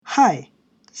Hai,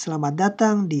 selamat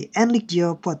datang di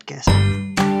Enlikjo Podcast.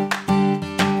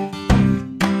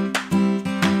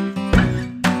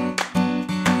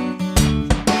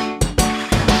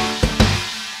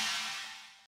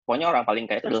 Pokoknya orang paling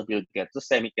kaya itu adalah Bill Gates. Terus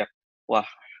saya mikir, wah,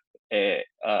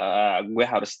 gue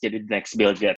harus jadi the next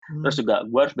Bill Gates. Terus juga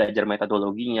gue harus belajar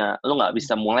metodologinya. Lo nggak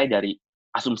bisa mulai dari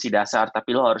asumsi dasar,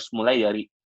 tapi lo harus mulai dari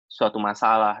suatu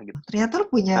masalah gitu. Ternyata lo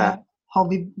punya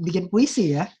hobi bikin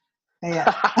puisi ya?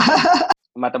 Kayak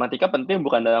matematika penting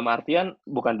bukan dalam artian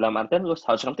lo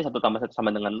harus ngerti 1 tambah 1 sama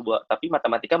dengan 2, tapi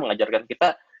matematika mengajarkan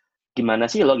kita gimana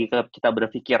sih logika kita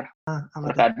berpikir.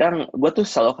 Terkadang gue tuh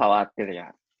selalu khawatir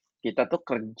ya, kita tuh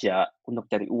kerja untuk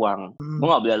cari uang. Gue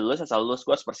nggak boleh lulus asal lulus,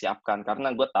 gue harus persiapkan karena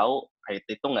gue tahu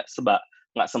IT itu nggak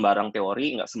sembarang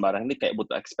teori, nggak sembarang ini, kayak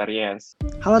butuh experience.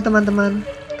 Halo teman-teman,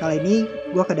 kali ini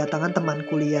gue kedatangan teman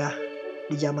kuliah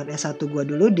di zaman S1 gue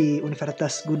dulu di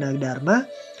Universitas Gunadarma.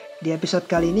 Di episode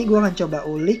kali ini gue akan coba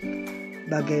ulik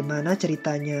bagaimana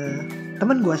ceritanya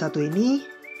teman gue satu ini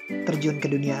terjun ke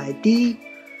dunia IT,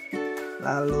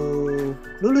 lalu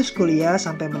lulus kuliah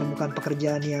sampai menemukan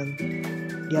pekerjaan yang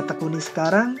dia tekuni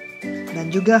sekarang, dan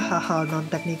juga hal-hal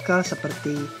non-teknikal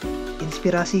seperti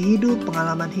inspirasi hidup,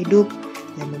 pengalaman hidup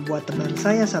yang membuat teman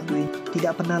saya satu ini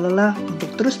tidak pernah lelah untuk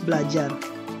terus belajar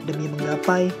demi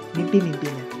menggapai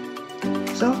mimpi-mimpinya.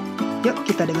 So, yuk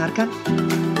kita dengarkan.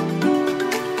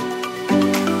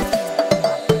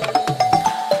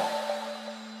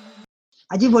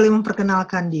 Aji boleh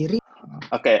memperkenalkan diri?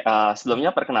 Oke,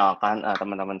 sebelumnya perkenalkan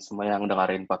teman-teman semua yang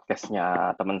dengerin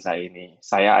podcastnya teman saya ini.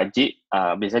 Saya Aji,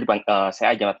 biasanya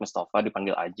saya Aji Ahmad Mustafa,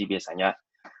 dipanggil Aji biasanya.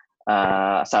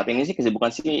 Saat ini sih kesibukan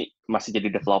sih masih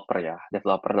jadi developer ya.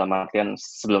 Developer dalam artian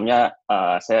sebelumnya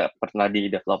saya pernah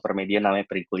di developer media namanya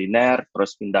Peri Kuliner,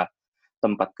 terus pindah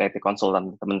tempat ke IT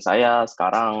konsultan teman saya.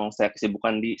 Sekarang saya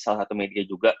kesibukan di salah satu media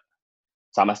juga,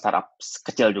 sama startup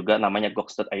kecil juga namanya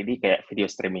Gox.id, kayak video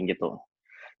streaming gitu.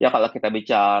 Ya kalau kita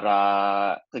bicara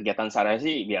kegiatan sehari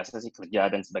sih biasa sih kerja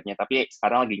dan sebagainya, tapi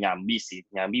sekarang lagi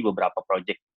nyambi beberapa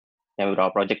project,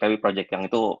 tapi project yang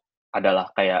itu adalah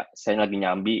kayak saya lagi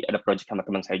nyambi ada project sama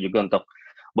teman saya juga untuk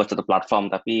buat satu platform,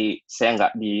 tapi saya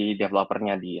nggak di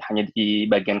developernya, hanya di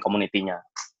bagian community-nya.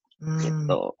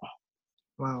 Gitu.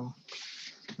 Wow,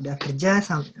 udah kerja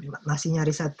masih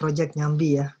nyari side project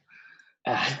nyambi ya?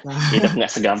 Hidup nggak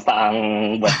segampang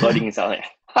buat coding misalnya.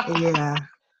 Iya.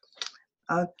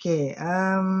 Oke,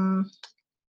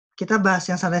 kita bahas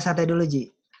yang santai-santai dulu,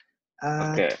 Ji.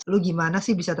 Lu gimana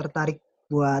sih bisa tertarik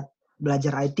buat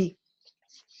belajar IT?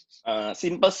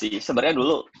 Simple sih. Sebenarnya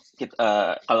dulu,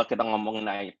 kalau kita ngomongin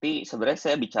IT, sebenarnya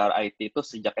saya bicara IT itu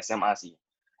sejak SMA sih.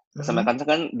 SMA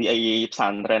kan di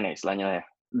pesantren ya istilahnya ya.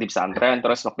 Di pesantren,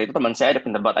 terus waktu itu teman saya ada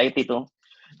pinter banget IT tuh.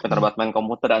 Pinter banget main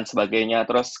komputer dan sebagainya.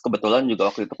 Terus kebetulan juga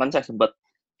waktu itu kan saya sempat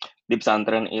di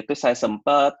pesantren itu saya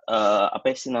sempat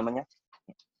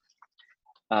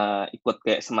ikut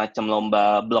kayak semacam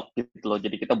lomba blog gitu loh.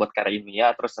 Jadi kita buat karya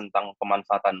ilmiah terus tentang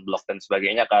pemanfaatan blog dan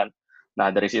sebagainya kan.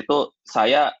 Nah dari situ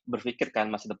saya berpikir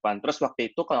kan masa depan. Terus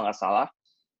waktu itu kalau nggak salah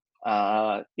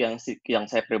yang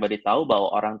saya pribadi tahu bahwa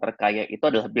orang terkaya itu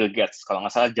adalah Bill Gates. Kalau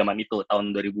nggak salah zaman itu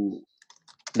tahun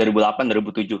 2008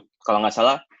 2007. Kalau nggak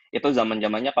salah itu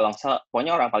zaman-zamannya, kalau nggak salah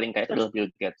pokoknya orang paling kaya itu adalah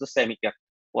Bill Gates. Terus saya mikir,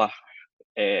 wah,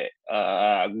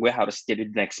 gue harus jadi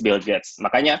the next Bill Gates.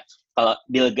 Makanya kalau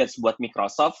Bill Gates buat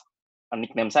Microsoft,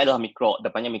 nickname saya adalah Mikro,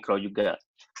 depannya Mikro juga.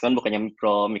 Kan bukannya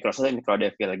Microsoft, Mikro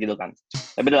Devil gitu kan.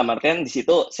 Tapi dalam artian di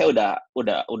situ saya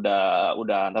udah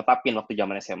tetapin waktu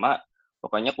zaman SMA,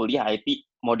 pokoknya kuliah IT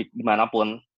mau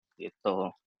dimanapun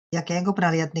gitu. Ya kayaknya gue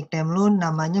pernah lihat nickname lu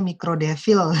namanya Mikro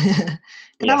Devil.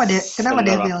 Kenapa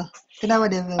Devil? Kenapa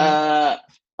Devil?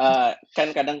 Kan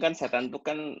kadang kan setan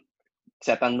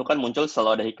itu kan muncul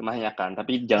selalu ada hikmahnya kan,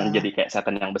 tapi jangan jadi kayak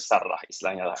setan yang besar lah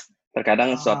istilahnya lah.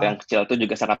 Terkadang sesuatu yang kecil itu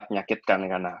juga sangat menyakitkan,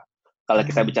 karena kalau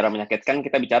kita bicara menyakitkan,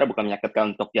 kita bicara bukan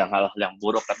menyakitkan untuk hal-hal yang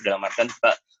buruk, tapi dalam artian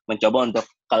kita mencoba untuk,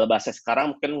 kalau bahasa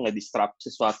sekarang mungkin nge-disrupt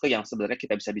sesuatu yang sebenarnya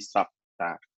kita bisa disrupt.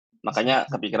 Nah, makanya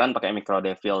kepikiran pakai Micro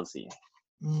Devil sih.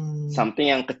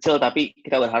 Something yang kecil, tapi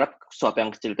kita berharap sesuatu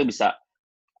yang kecil itu bisa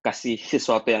kasih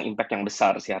sesuatu yang impact yang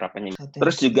besar sih harapannya.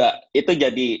 Terus juga itu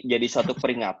jadi suatu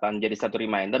peringatan, jadi satu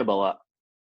reminder bahwa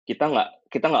kita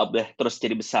nggak boleh terus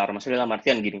jadi besar. Maksudnya dalam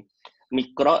artian gini,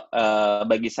 mikro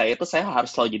bagi saya itu saya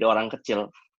harus selalu jadi orang kecil.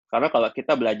 Karena kalau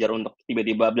kita belajar untuk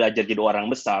tiba-tiba belajar jadi orang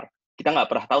besar, kita nggak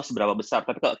pernah tahu seberapa besar.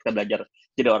 Tapi kalau kita belajar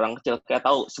jadi orang kecil, kita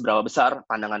tahu seberapa besar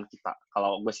pandangan kita.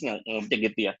 Kalau gue sih ngerti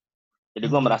gitu ya. Jadi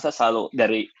gue merasa selalu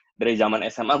dari zaman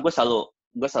SMA gue selalu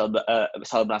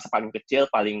merasa paling kecil,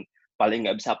 paling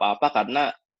nggak bisa apa-apa,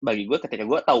 karena bagi gue ketika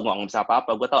gue tahu nggak bisa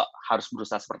apa-apa, gue tahu harus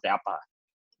berusaha seperti apa.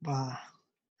 Wah,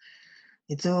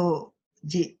 Itu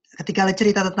Ji, ketika lo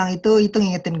cerita tentang itu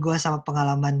ngingetin gue sama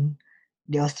pengalaman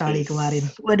di Australia kemarin.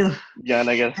 Waduh, Jangan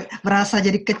aja. merasa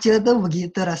jadi kecil tuh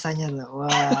begitu rasanya tuh.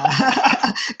 Wah,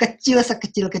 kecil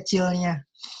sekecil-kecilnya.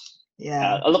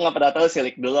 Ya. Lu nggak pernah tahu sih,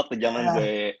 dulu waktu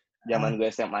Uh, zaman gue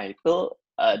SMA itu,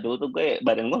 dulu tuh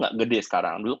badan gue nggak gede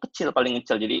sekarang. Dulu kecil, paling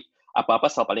kecil. Jadi apa-apa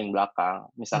selalu paling belakang.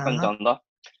 Misalkan uh, contoh,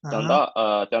 uh, contoh,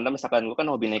 contoh misalkan gue kan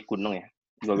hobi naik gunung ya.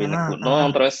 Gue hobi naik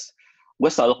gunung, uh, terus gue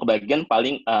selalu kebagian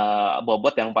paling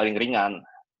bobot yang paling ringan.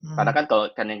 Karena uh, kan kalau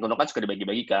kan naik gunung kan suka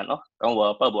dibagi-bagi kan. Oh, kamu bawa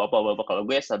apa, bawa apa, bawa apa. Kalau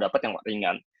gue selalu dapat yang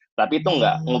ringan. Tapi itu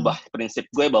nggak ngubah prinsip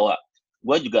gue bahwa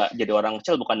gue juga jadi orang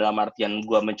kecil bukan dalam artian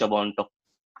gue mencoba untuk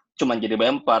cuman jadi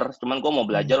bemper, cuman gue mau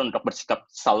belajar untuk bersikap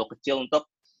selalu kecil untuk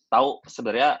tahu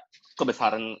sebenarnya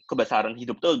kebesaran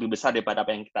hidup tuh lebih besar daripada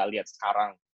apa yang kita lihat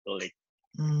sekarang. Lik.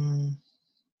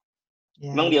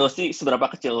 Ya, Emang di ya. Aussie seberapa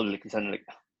kecil Lik di sana, Lik?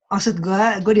 Maksud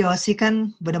gue di Aussie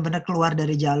kan benar-benar keluar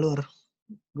dari jalur.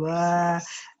 Gue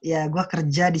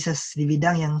kerja di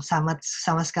bidang yang sama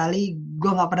sekali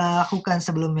gue nggak pernah lakukan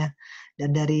sebelumnya.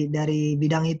 Dan dari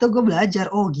bidang itu gue belajar,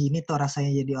 oh gini tuh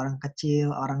rasanya jadi orang kecil,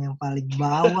 orang yang paling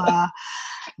bawah.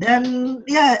 Dan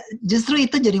ya justru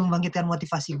itu jadi membangkitkan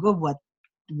motivasi gue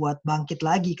buat bangkit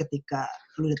lagi ketika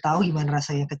lu udah tahu gimana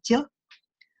rasanya kecil.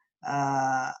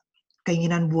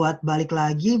 Keinginan buat balik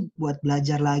lagi, buat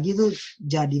belajar lagi tuh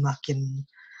jadi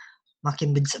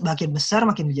makin besar,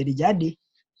 makin menjadi-jadi.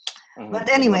 But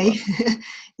anyway,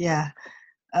 ya,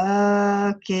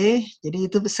 oke. Jadi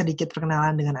itu sedikit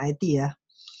perkenalan dengan IT ya.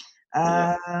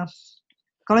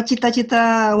 Kalau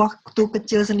cita-cita waktu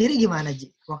kecil sendiri gimana, Ji?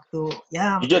 Waktu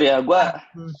ya. Jujur ya, gue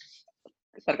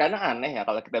terkadang aneh ya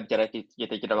kalau kita bicara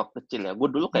cita-cita waktu kecil ya. Gue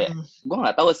dulu kayak, gue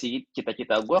nggak tahu sih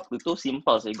cita-cita gue waktu itu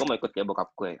simpel sih. Gue mau ikut kayak bokap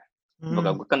gue.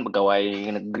 Bokap gue kan pegawai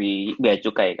negeri bea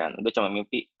cukai kan. Gue cuma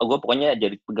mimpi, gue pokoknya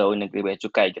jadi pegawai negeri bea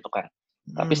cukai gitu kan.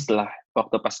 Tapi setelah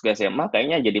waktu pas gue SMA,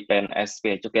 kayaknya jadi PNS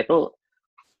bea cukai itu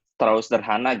terlalu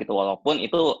sederhana gitu. Walaupun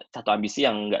itu satu ambisi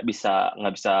yang nggak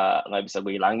bisa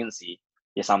gue hilangin sih.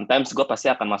 Ya sometimes gue pasti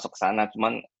akan masuk ke sana.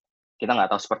 Cuman kita nggak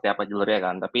tahu seperti apa jalurnya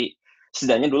kan. Tapi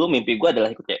setidaknya dulu mimpi gue adalah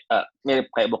ikut mirip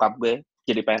kayak bokap gue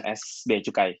jadi PNS bea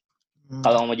cukai.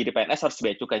 Kalau mau jadi PNS harus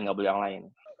bea cukai, nggak boleh yang lain.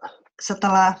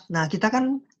 Nah kita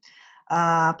kan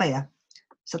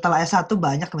setelah S1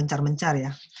 banyak mencar-mencar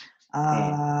ya.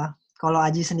 Kalau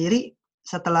Aji sendiri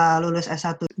setelah lulus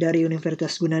S1 dari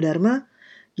Universitas Gunadarma,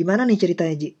 gimana nih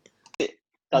ceritanya, Ji?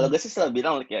 Kalau gue sih selalu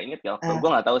bilang, ya inget ya, gue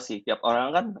nggak tahu sih, tiap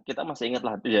orang kan, kita masih inget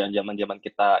lah, zaman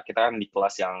kita kan di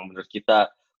kelas yang menurut kita,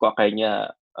 kok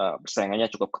kayaknya persaingannya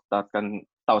cukup ketat kan,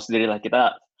 tahu sendiri lah,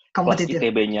 kita kelas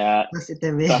ITB-nya,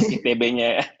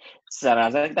 secara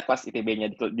saya kita kelas ITB-nya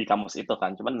di kampus itu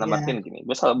kan, cuman dalam artian gini,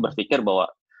 gue selalu berpikir bahwa,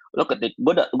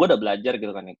 gue udah belajar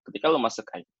gitu kan, ketika lo masuk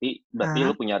IT, berarti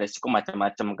lo punya resiko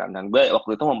macam-macam kan, dan gue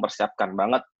waktu itu mempersiapkan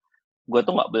banget, gue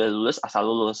tuh nggak boleh lulus asal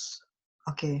lulus.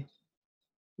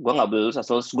 Gue nggak boleh lulus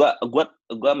asal lulus.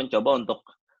 Gue mencoba untuk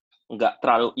nggak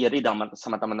terlalu iri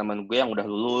sama teman-teman gue yang udah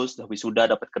lulus, udah wisuda,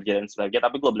 dapat kerja dan sebagainya.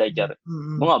 Tapi gue belajar.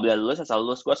 Gue nggak boleh lulus asal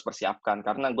lulus. Gue harus persiapkan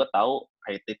karena gue tahu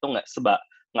IT itu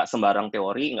nggak sembarang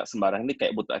teori, nggak sembarang ini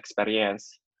kayak butuh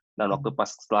experience. Dan waktu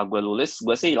pas setelah gue lulus,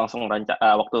 gue sih langsung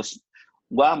waktu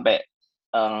gue sampai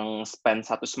spend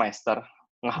 1 semester.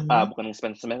 Bukan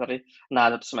spend semester,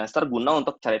 satu semester guna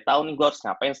untuk cari tahu nih gue harus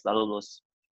ngapain setelah lulus.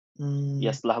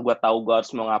 Ya setelah gue tahu gue harus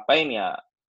mau ngapain ya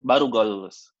baru gue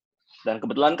lulus. Dan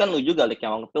kebetulan kan lu juga Lik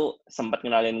yang waktu itu sempat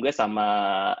kenalin gue sama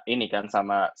ini kan,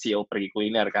 sama CEO Pergi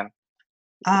Kuliner kan.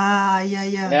 Iya.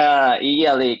 Ya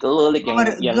iya Lik, lu Lik yang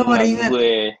kenalin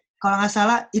gue. Kalau nggak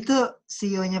salah itu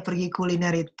CEO-nya Pergi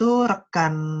Kuliner itu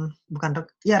rekan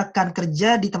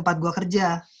kerja di tempat gue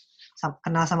kerja.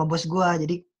 Kenal sama bos gue,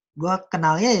 jadi gue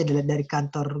kenalnya ya dari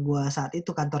kantor gue saat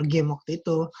itu, kantor game waktu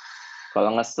itu.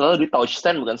 Kalau nggak salah di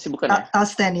Touchstand bukan sih, bukan ya?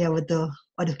 Touchstand ya betul.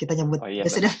 Waduh kita nyebut. Oh, iya, ya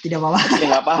sudah tidak apa-apa. Ya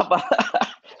nggak apa-apa.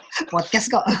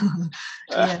 Podcast kok.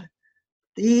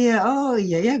 Iya. Oh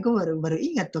iya ya, gue baru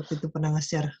ingat waktu itu pernah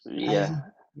nge-share.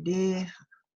 Iya. Jadi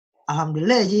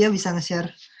alhamdulillah aja ya bisa nge-share.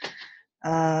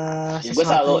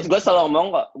 Gue selalu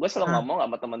ngomong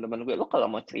sama teman-teman gue, lo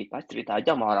kalau mau cerita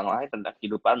aja sama orang lain tentang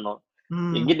kehidupan lo.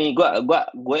 Ya gini,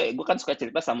 gue kan suka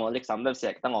cerita sama Olik sometimes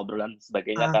ya, kita ngobrolan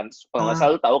sebagainya kan. Kalau nggak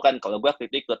salah lu tahu kan, kalau gue waktu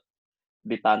itu ikut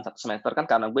di tahun 1 semester kan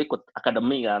karena gue ikut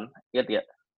akademi kan, ingat ya?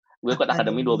 Gue ikut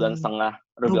akademi 2 bulan setengah,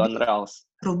 Ruby on Rails.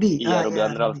 Iya, Ruby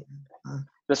on Rails.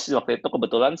 Terus waktu itu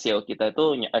kebetulan CEO kita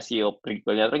itu, CEO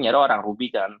Pergikulnya itu nyari orang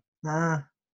Ruby kan. Nah,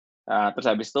 terus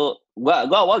habis itu,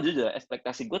 gue awal jujur,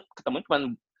 ekspektasi gue ketemu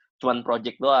cuman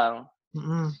project doang.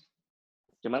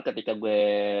 Cuman ketika gue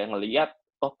ngeliat,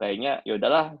 oh kayaknya ya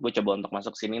udahlah gue coba untuk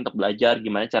masuk sini untuk belajar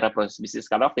gimana cara proses bisnis.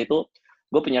 Karena waktu itu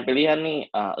gue punya pilihan nih,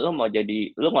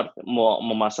 mau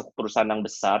masuk perusahaan yang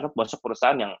besar, masuk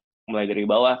perusahaan yang mulai dari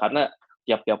bawah, karena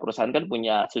tiap-tiap perusahaan kan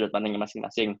punya sudut pandangnya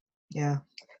masing-masing. Ya.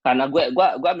 Karena gue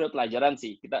ambil pelajaran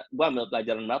sih, gue ambil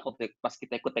pelajaran banget waktu pas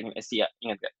kita ikut Teknik Asia,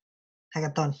 ingat gak?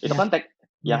 Hackathon. Itu Ya. kan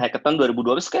yang hackathon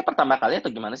 2012 kayak pertama kali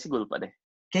atau gimana sih, gue lupa deh.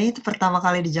 Kayaknya itu pertama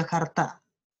kali di Jakarta.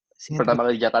 Pertama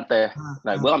kali di Jakarta ya.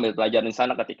 Nah, gue Ah. ambil pelajaran di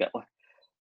sana ketika,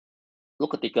 lu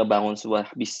ketika bangun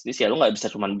sebuah bisnis ya lu nggak bisa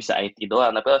cuma bisa IT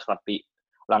doang, tapi harus ngerti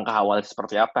langkah awal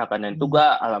seperti apa kan. Dan itu gue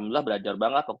alhamdulillah belajar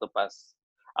banget waktu pas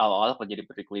awal-awal kerja di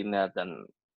Peri Kuliner, dan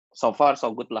so far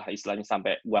so good lah istilahnya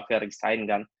sampai gue akhirnya resign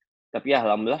kan. Tapi ya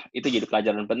alhamdulillah itu jadi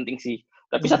pelajaran penting sih.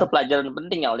 Tapi satu pelajaran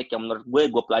penting yang menurut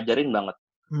gue pelajarin banget.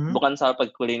 Bukan soal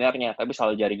Peri Kulinernya, tapi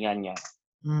soal jaringannya.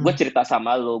 Gue cerita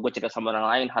sama lu, gue cerita sama orang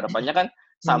lain, harapannya kan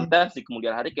sometimes di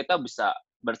kemudian hari kita bisa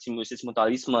bersimbiosis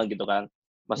mutualisme gitu kan.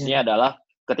 Maksudnya adalah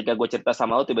ketika gue cerita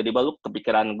sama lu, tiba-tiba lu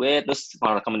kepikiran gue, terus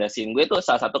merekomendasiin gue, itu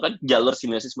salah satu kan jalur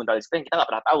simbiosis mutualisme yang kita nggak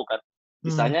pernah tahu kan.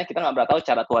 Misalnya kita nggak pernah tahu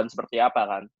cara Tuhan seperti apa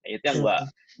kan. Nah, itu yang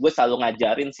gue selalu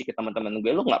ngajarin sih ke teman-teman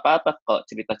gue, lu nggak apa-apa kalau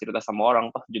cerita-cerita sama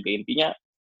orang, toh juga intinya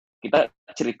kita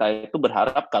cerita itu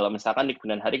berharap kalau misalkan di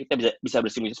kemudian hari kita bisa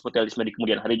bersimbiosis mutualisme di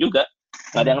kemudian hari juga.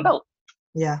 Nggak ada yang tahu.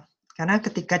 Ya, karena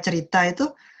ketika cerita itu,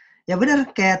 ya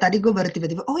benar, kayak tadi gue baru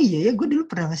tiba-tiba, oh iya ya, gue dulu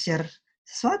pernah nge-share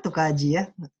sesuatu ke Aji ya,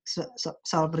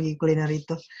 soal pergi kuliner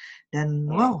itu.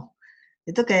 Dan wow,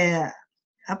 itu kayak,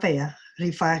 apa ya,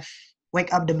 revive,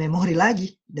 wake up the memory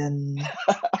lagi. Dan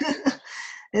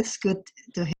that's good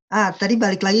to hear. Tadi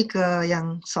balik lagi ke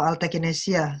yang soal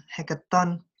Tekinesia,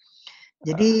 hackathon.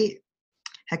 Jadi,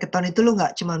 hackathon itu lu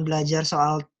nggak cuma belajar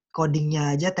soal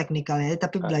codingnya aja, teknikalnya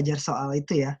aja, tapi belajar soal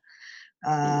itu ya.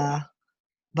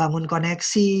 Bangun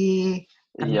koneksi,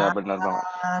 Iya, benar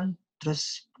banget.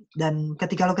 Terus dan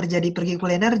ketika lo kerja di Pergi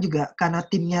Kuliner juga karena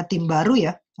timnya tim baru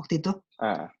ya waktu itu.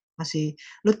 Masih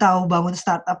lu tahu bangun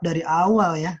startup dari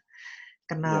awal ya.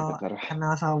 Kenal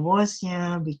sama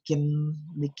bosnya,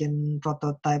 bikin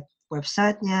prototype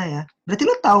websitenya ya. Berarti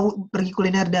lu tahu Pergi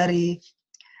Kuliner dari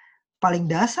paling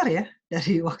dasar ya,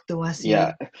 dari waktu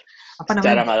masih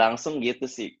secara nggak langsung gitu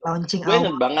sih. Launching gue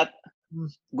awal.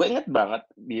 Inget banget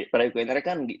di Peri Kuliner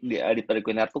kan, di Peri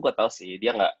Kuliner tuh gue tau sih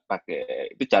dia nggak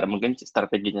pakai itu, cara mungkin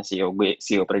strateginya CEO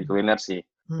Peri Kuliner sih.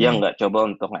 Dia nggak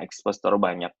coba untuk nge-expose terlalu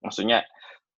banyak. Maksudnya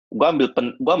gue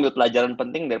ambil pelajaran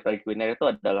penting dari Peri Kuliner itu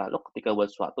adalah lo ketika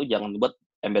buat sesuatu jangan buat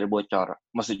ember bocor.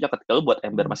 Maksudnya ketika lo buat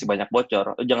ember masih banyak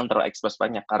bocor, lo jangan terlalu expose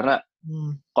banyak, karena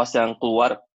cost yang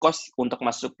keluar, cost untuk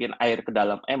masukin air ke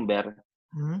dalam ember,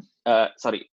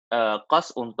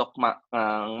 cost untuk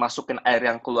masukin air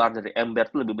yang keluar dari ember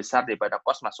itu lebih besar daripada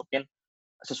cost masukin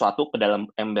sesuatu ke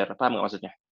dalam ember. Paham nggak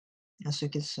maksudnya?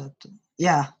 Masukin sesuatu.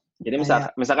 Ya. Jadi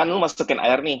misalkan lu masukin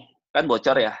air nih, kan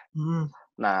bocor ya.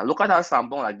 Nah, lu kan harus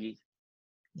rampung lagi.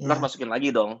 Lu harus masukin lagi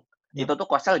dong. Itu tuh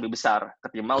cost-nya lebih besar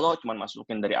ketimbang lo cuma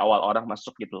masukin dari awal orang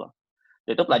masuk gitu loh.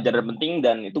 Itu pelajaran penting,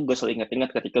 dan itu gue selalu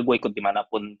inget-inget ketika gue ikut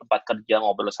dimanapun tempat kerja,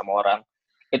 ngobrol sama orang.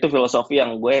 Itu filosofi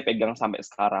yang gue pegang sampai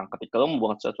sekarang. Ketika lo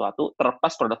membuat sesuatu,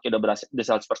 terlepas produknya udah berhasil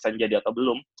 100% jadi atau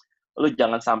belum, lo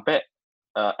jangan sampai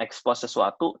expose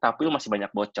sesuatu, tapi lo masih banyak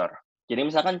bocor. Jadi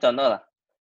misalkan contoh lah,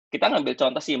 kita ngambil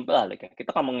contoh simple lah, kita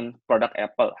ngomongin produk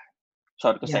Apple.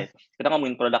 Kita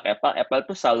ngomongin produk Apple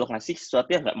tuh selalu ngasih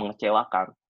sesuatu yang nggak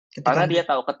mengecewakan. Karena dia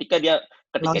tahu ketika dia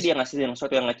ngasih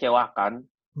sesuatu yang mengecewakan,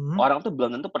 orang tuh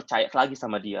belum tentu percaya lagi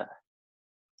sama dia.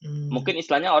 Mungkin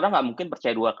istilahnya orang nggak mungkin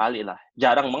percaya 2 kali lah.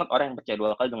 Jarang banget orang yang percaya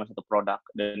 2 kali dengan satu produk.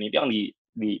 Dan itu yang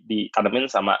ditanemin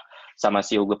sama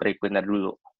CEO gue Peri Kuliner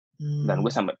dulu. Dan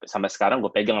gue sampai sekarang gue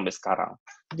pegang sampai sekarang.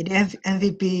 Jadi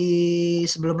MVP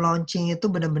sebelum launching itu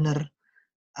benar-benar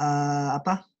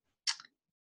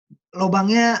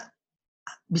lobangnya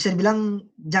bisa dibilang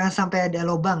jangan sampai ada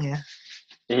lobang ya.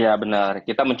 Iya benar.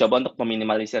 Kita mencoba untuk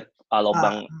meminimalisir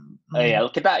lobang.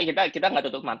 Kita nggak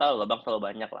tutup mata lobang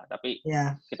selalu banyak lah. Tapi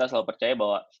kita selalu percaya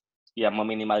bahwa yang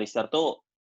meminimalisir tuh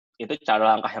itu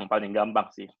cara langkah yang paling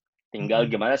gampang sih. Tinggal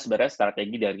gimana sebenarnya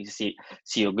strategi dari sisi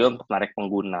CEO gue untuk menarik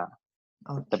pengguna.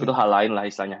 Tapi itu hal lain lah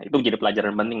istilahnya. Itu jadi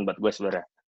pelajaran penting buat gue sebenarnya.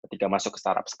 Ketika masuk ke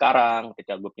startup sekarang,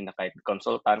 ketika gue pindah kayak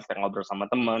konsultan, kayak ngobrol sama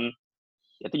temen,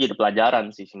 itu jadi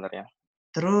pelajaran sih sebenarnya.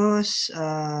 Terus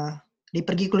di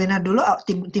Pergi Kuliner dulu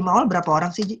tim awal berapa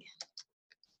orang sih, Ji?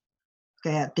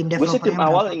 Kayak tim developer. Gue sih tim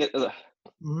awal inget,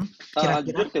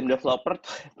 kira-kira tim developer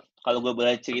kalau gue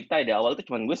boleh cerita di awal tuh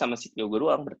cuma gue sama CEO gue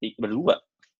doang, berdua.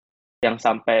 Yang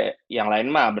sampai yang lain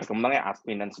mah berkembangnya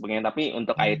admin dan sebagainya. Tapi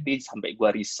untuk IT sampai gue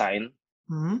resign,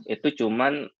 itu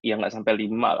cuman ya nggak sampai 5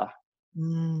 lah.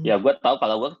 Ya gue tahu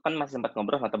kalau gue kan masih sempat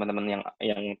ngobrol sama teman-teman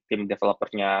yang tim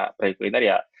developernya Prey Cleaner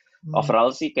ya. Hmm. Overall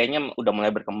sih kayaknya udah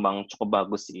mulai berkembang cukup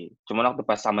bagus sih. Cuman waktu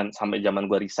pas sampai zaman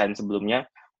gue resign sebelumnya,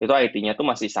 itu IT-nya tuh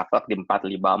masih saklek di 4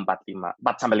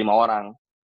 sampai 5 orang.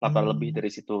 Nggak pernah lebih Hmm. dari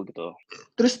situ gitu.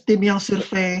 Terus tim yang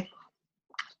survei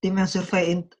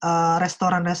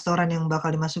restoran-restoran yang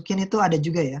bakal dimasukin itu ada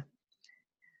juga ya?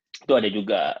 Itu ada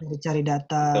juga. Cari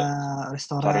data Itu cari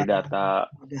restoran, data.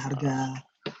 harga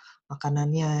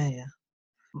makanannya ya.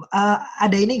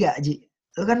 Ada ini gak, Ji?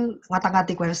 Lu kan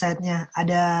ngotak-ngatik websitenya.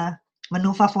 Ada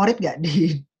menu favorit gak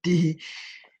di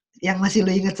yang masih lu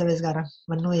inget sampai sekarang?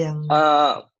 Menu yang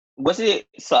Gue sih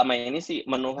selama ini sih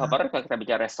menu ah, favorit kalau kita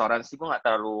bicara restoran sih gue nggak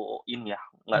terlalu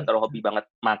nggak terlalu hobi banget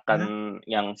makan ah,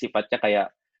 yang sifatnya kayak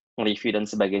nge-review dan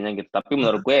sebagainya gitu. Tapi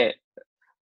menurut gue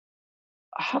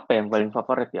apa yang paling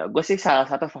favorit ya? Gue sih salah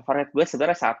satu favorit gue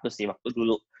sebenarnya satu sih waktu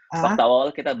dulu. Waktu ah,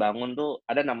 awal kita bangun tuh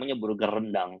ada namanya burger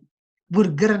rendang.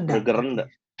 burger rendang. Burger Oke. rendang.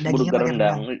 Dagingnya Burger pakai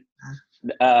rendang.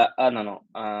 rendang. Ah, No, no.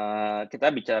 Kita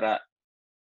bicara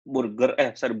burger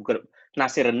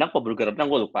nasi rendang atau burger rendang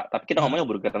gue lupa. Tapi kita ah, ngomongnya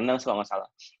burger rendang kalau nggak salah.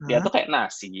 Dia ah, tuh kayak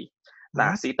nasi.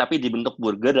 ah. Nasi tapi dibentuk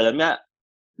burger dalamnya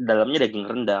daging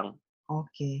rendang.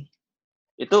 Oke.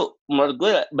 Itu menurut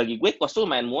gue bagi gue kos tuh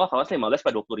lumayan murah kalau 15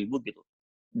 pada 20 ribu gitu.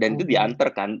 Dan itu Oh, diantar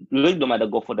kan. Dulu belum ada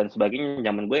GoFood dan sebagainya.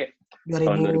 Zaman gue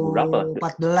tahun 2000 berapa lah?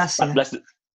 2014 ya. 14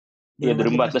 ya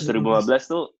 2014 2014 2015.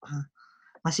 2015 tuh Ah,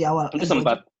 masih awal. itu Gojek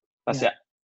sempat ya, masih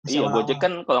masih iya Gojek awal-awal.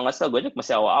 kan kalau nggak salah Gojek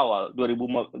masih awal-awal 2000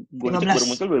 Gojek baru 15.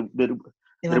 muncul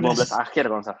 2015 15. akhir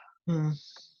kalau nggak salah Hmm.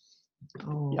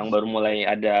 Oh. yang baru mulai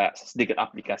ada sedikit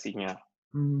aplikasinya.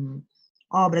 Hmm.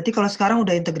 Oh, berarti kalau sekarang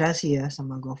udah integrasi ya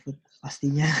sama GoFood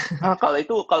pastinya.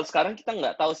 Kalau sekarang kita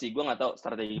nggak tahu sih, gue nggak tahu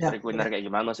strategi Udah. Perikuiner kayak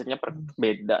gimana. Maksudnya Hmm.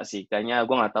 beda sih. Kayaknya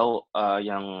gue nggak tahu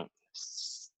yang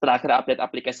terakhir update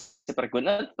aplikasi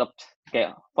Perikuiner tetap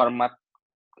kayak format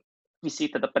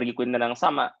visi tetap Perikuiner yang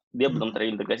sama. Dia belum Hmm.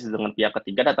 terintegrasi dengan pihak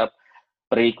ketiga. Tetap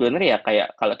Perikuiner ya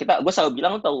kayak kalau gue selalu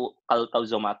bilang kalau tahu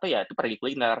Zomato ya itu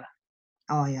Perikuiner.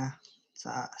 Oh ya.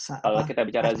 Kalau Apa? kita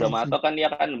bicara Referensi. Zomato kan dia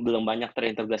kan belum banyak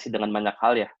terintegrasi dengan banyak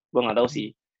hal ya. Gue nggak tahu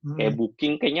sih. Kayak Hmm.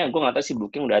 Booking kayaknya gue nggak tahu sih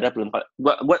Booking udah ada belum.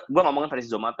 Gue ngomongin versi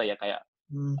Zomato ya kayak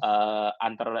Hmm.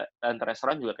 antar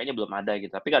restoran juga kayaknya belum ada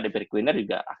gitu. Tapi kalau di Pergi Kuliner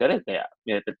juga akhirnya kayak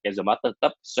mirip kayak Zomato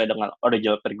tetap sesuai dengan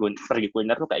original Pergi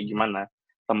Kuliner tuh kayak gimana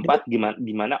Dulu, tempat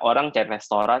gimana orang cari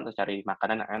restoran atau cari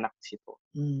makanan yang enak di situ.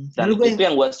 dulu Dan gue itu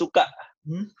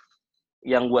hmm,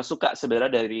 yang gue suka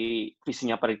sebenarnya dari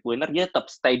visinya Pergi Kuliner dia tetap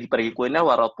stay di Pergi Kuliner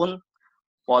walaupun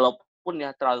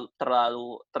ya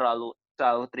terlalu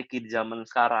tricky di zaman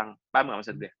sekarang. Paham nggak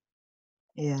maksud gue?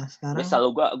 iya Gue sekarang selalu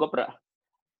gue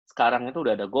sekarang itu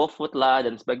udah ada GoFood lah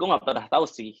dan sebagainya. Gue nggak pernah tahu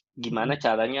sih gimana hmm,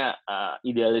 caranya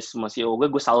idealisme CEO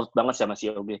gue salut banget sama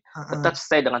CEO gue. Tetap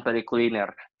stay dengan tadi kuliner.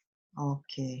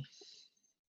 oke.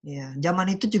 Ya,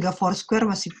 zaman itu juga Foursquare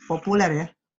masih populer ya.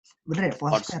 Bener ya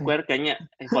Foursquare ya? Foursquare kayaknya,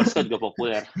 Foursquare juga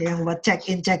populer. Yang buat check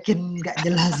in nggak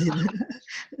jelas itu.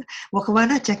 Mau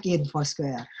kemana check-in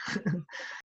Foursquare?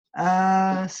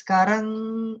 Sekarang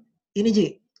ini Ji,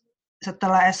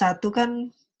 setelah S1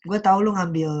 kan gue tahu lu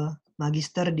ngambil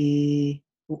magister di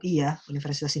UI ya,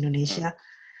 Universitas Hmm. Indonesia.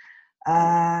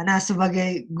 Nah,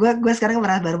 sebagai gue sekarang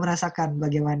baru merasakan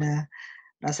bagaimana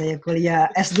rasanya kuliah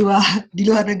S2 di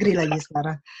luar negeri lagi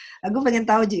sekarang. Aku pengen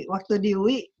tahu Ji, waktu di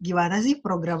UI gimana sih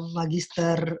program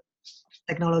magister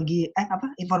teknologi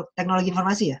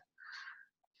informasi ya?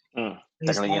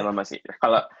 Teknologi Magister. informasi.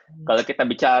 Kalau kalau kita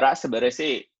bicara sebenarnya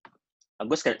sih,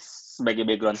 gue sebagai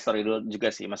background story dulu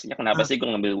juga sih. Maksudnya kenapa Ah, sih gue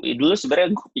ngambil UI? Dulu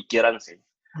sebenarnya gue kepikiran sih.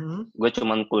 hmm, Gue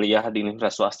cuman kuliah di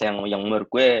universitas swasta yang menurut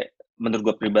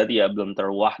gue pribadi ya belum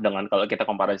terwah dengan kalau kita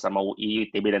komparasi sama UI,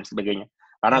 ITB dan sebagainya.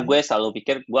 Karena gue hmm, selalu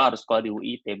pikir gue harus sekolah di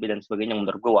UI, ITB dan sebagainya yang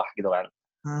menurut gue wah gitu kan.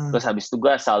 ah, Terus habis itu gue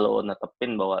selalu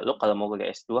netepin bahwa lu kalau mau kuliah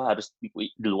S2 harus di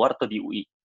UI, di luar atau di UI.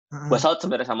 Gue ah, salut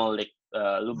sebenarnya sama lu,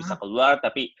 lu bisa ah, keluar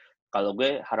tapi kalau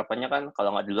gue harapannya kan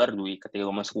kalau nggak di luar di UI. Ketika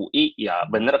gue masuk UI ya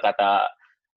bener kata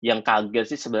yang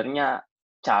kaget sih sebenarnya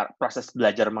proses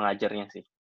belajar mengajarnya sih.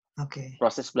 oke.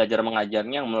 Proses belajar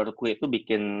mengajarnya yang menurut gue itu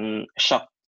bikin shock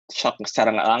shock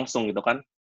secara nggak langsung gitu kan.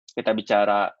 Kita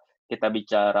bicara kita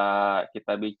bicara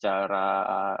kita bicara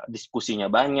diskusinya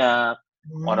banyak,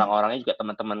 Hmm, orang-orangnya juga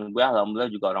teman-teman gue alhamdulillah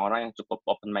juga orang-orang yang cukup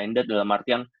open minded dalam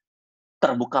artian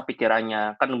terbuka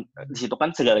pikirannya. Kan di situ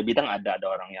kan segala bidang ada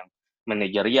orang yang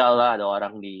manajerial lah, ada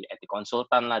orang di IT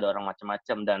konsultan lah, ada orang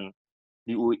macam-macam dan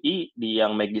di UI di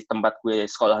yang tempat gue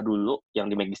sekolah dulu yang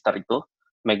di Magister itu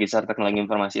Magister Teknologi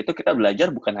Informasi itu kita belajar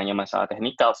bukan hanya masalah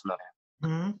teknikal sebenarnya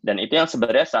hmm, dan itu yang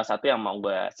sebenarnya salah satu yang mau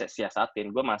gue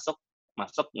siasatin gue masuk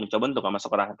masuk mencoba untuk gak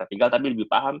masuk orang ketiga tapi lebih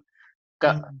paham ke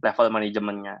level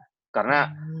manajemennya. Karena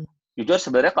jujur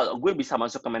sebenarnya kalau gue bisa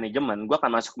masuk ke manajemen, gue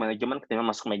akan masuk ke manajemen ketika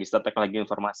masuk ke Magister Teknologi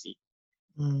Informasi.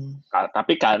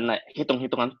 Tapi karena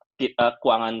hitung-hitungan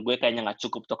keuangan gue kayaknya nggak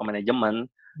cukup untuk ke manajemen,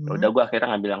 udah gue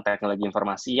akhirnya ngambil yang Teknologi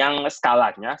Informasi yang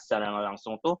skalanya secara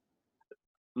langsung tuh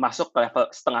masuk ke level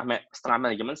setengah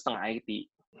manajemen, setengah IT.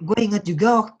 Gue ingat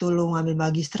juga waktu lu ngambil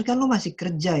magister kan lu masih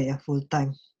kerja ya full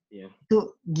time. Iya.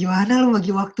 Itu gimana lu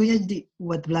bagi waktunya jadi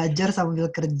buat belajar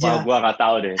sambil kerja? Wah, gue nggak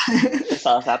tahu deh.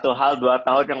 Salah satu hal 2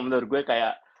 tahun yang menurut gue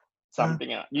kayak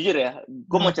something yang jujur ya,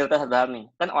 gue mau cerita satu hal nih.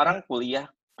 Kan orang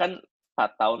kuliah kan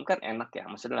 4 tahun kan enak ya.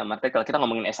 Maksudnya kalau kita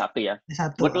ngomongin S1 ya.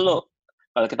 S1. Gue dulu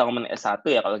kalau kita ngomongin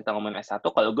S1,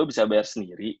 kalau gue bisa bayar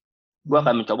sendiri, gue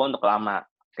akan mencoba untuk lama.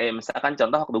 Kayak misalkan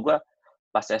contoh waktu gue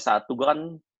pas S1 gue kan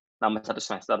nambah 1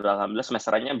 semester, alhamdulillah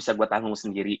semesternya bisa gue tanggung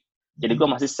sendiri. Jadi gue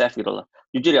masih safe gitu loh.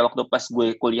 Jujur ya, waktu pas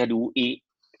gue kuliah di UI,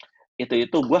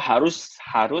 itu gue harus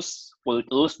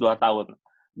lulus 2 tahun.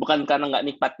 Bukan karena nggak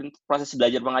nikmatin proses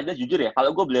belajar mengajar, jujur ya,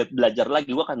 kalau gue belajar lagi,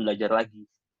 gue akan belajar lagi.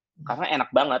 Karena enak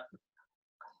banget.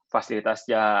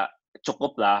 Fasilitasnya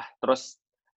cukup lah, terus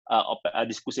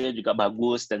diskusinya juga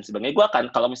bagus, dan sebagainya. Gue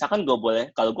akan, kalau misalkan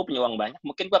kalau gue punya uang banyak,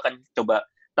 mungkin gue akan coba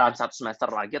tahan 1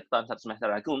 semester lagi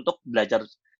untuk belajar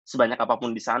sebanyak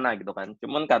apapun di sana gitu kan.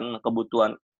 Cuman kan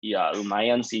kebutuhan, ya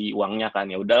lumayan sih uangnya kan,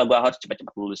 ya udahlah gue harus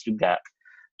cepat-cepat lulus juga.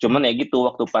 Cuman ya gitu,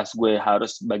 waktu pas gue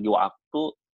harus bagi waktu,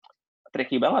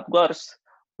 tricky banget. Gue harus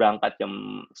berangkat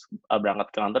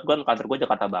ke kantor gue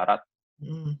Jakarta Barat.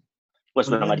 Gue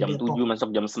harus berangkat jam 7, masuk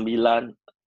jam 9.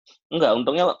 Enggak,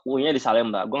 untungnya UI-nya di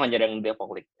Salemba. Gue ngajar yang di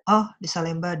Depok. Oh, di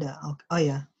Salemba ada? Oh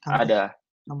ya, ada.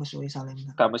 Kampus UI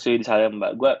Salemba. Kampus UI di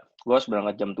Salemba. Gue harus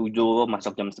berangkat jam 7,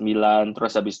 masuk jam 9,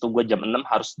 terus habis itu gue jam 6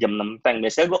 harus jam 6 tank.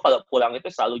 Biasanya gue kalau pulang itu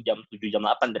selalu jam 7, jam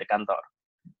 8 dari kantor.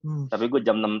 Tapi gue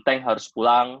jam 6 tank harus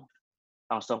pulang,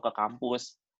 langsung ke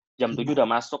kampus. Jam 7 udah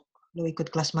masuk. Lu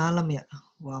ikut kelas malam ya?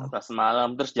 Wow. Kelas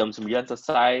malam, terus jam 9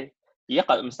 selesai. Iya,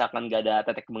 kalau misalkan nggak ada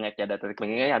tetek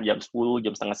bengeknya jam 10,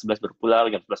 jam setengah 11 berpulang,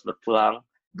 jam 11 berpulang.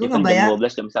 Even jam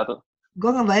 12, jam 1. Gue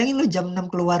ngebayangin lu jam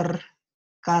 6 keluar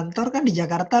kantor kan di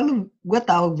Jakarta, gue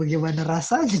tahu bagaimana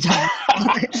rasanya jam.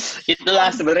 Itulah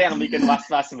sebenarnya yang bikin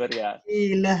was-was sebenarnya.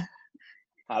 Gila.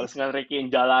 Harus ngerikin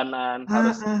jalanan,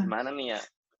 harus gimana nih ya.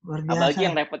 Apalagi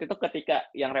yang repot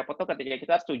ketika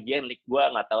kita harus ujian, gue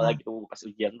nggak tahu lagi tuh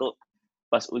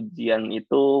pas ujian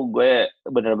itu gue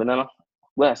bener-bener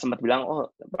gue sempat bilang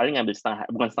paling ngambil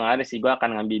bukan setengah hari sih, gue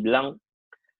akan ngambil bilang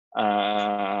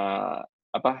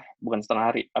bukan setengah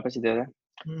hari, apa sih dia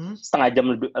setengah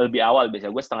jam lebih awal.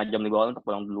 Biasanya gue setengah jam lebih awal untuk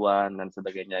pulang duluan dan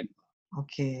sebagainya gitu.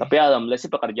 Tapi alhamdulillah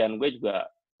sih pekerjaan gue juga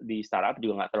di startup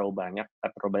juga nggak terlalu banyak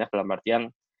dalam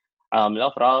artian alhamdulillah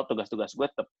overall tugas-tugas gue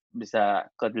tetap bisa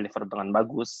ke deliver dengan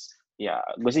bagus. Ya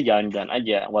gue sih jalan-jalan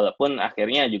aja, walaupun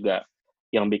akhirnya juga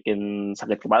yang bikin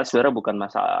sakit kepala sebenarnya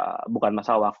bukan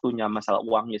masalah waktunya, masalah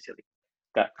uangnya sih.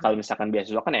 Kalau misalkan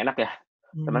beasiswa kan enak ya.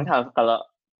 Cuman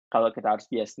kalau kita harus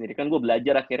biaya sendiri kan gue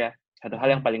belajar akhirnya. Satu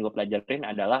hal yang paling gue pelajarin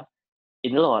adalah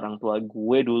ini loh orang tua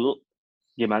gue dulu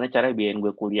gimana cara biayain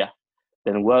gue kuliah.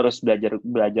 Dan gue harus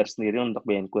belajar sendiri untuk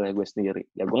biayain kuliah gue sendiri.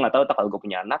 Ya gue nggak tahu kalau gue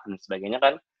punya anak dan sebagainya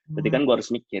kan. Jadi kan gue harus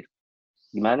mikir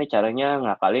gimana nih caranya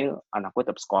ngakalin anak gue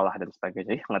tetap sekolah dan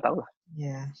sebagainya. Nggak tahu lah.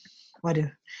 Ya. Waduh,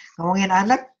 ngomongin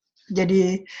anak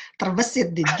jadi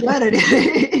terbesit nih.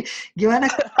 Gimana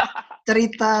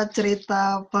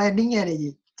cerita planningnya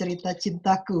deh, cerita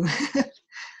cintaku.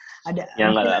 Ada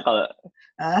kalau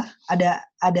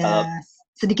ada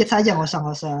sedikit saja,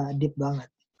 nggak usah deep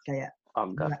banget kayak.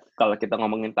 Kalau kita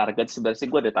ngomongin target, sebenarnya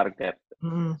gue ada target.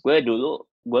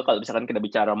 Gue kalau misalkan kita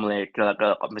bicara mulai ke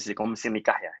komisi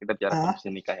nikah ya, kita bicara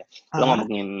komisi nikah ya. Lo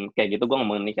ngomongin kayak gitu, gue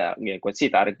ngomongin nikah. Gue sih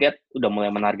target, udah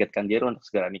mulai menargetkan diri untuk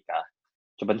segera nikah.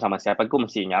 Cuman sama siapa, gue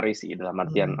mesti nyari sih. Dalam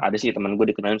artian, ada sih teman gue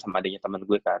dikenalin sama adanya teman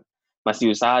gue kan. Masih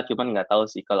usaha, cuman nggak tahu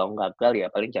sih. Kalau gagal ya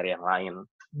paling cari yang lain.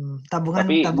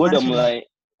 Tapi gue udah mulai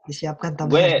disiapkan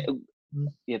tabungan.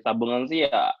 Tabungan sih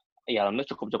ya alhamdulillah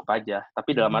cukup aja.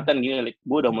 Tapi dalam artian gini,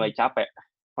 gue udah mulai capek.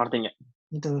 Artinya.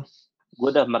 Betul. Gue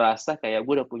udah merasa kayak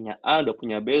gue udah punya A, udah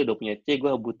punya B, udah punya C,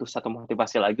 gue butuh satu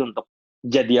motivasi lagi untuk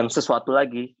jadi yang sesuatu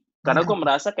lagi. Karena gue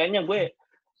merasa kayaknya gue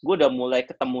udah mulai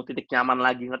ketemu titik nyaman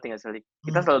lagi, ngerti nggak sih?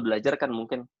 Kita selalu belajar kan,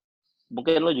 mungkin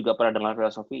lo juga pernah dengar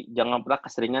filosofi, jangan pernah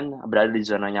keseringan berada di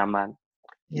zona nyaman.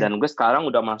 Dan gue sekarang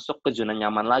udah masuk ke zona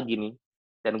nyaman lagi nih.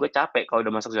 Dan gue capek kalau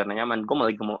udah masuk zona nyaman. Gue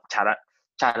lagi mau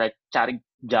cari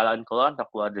jalan keluar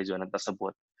untuk keluar dari zona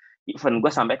tersebut. Even gue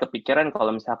sampai kepikiran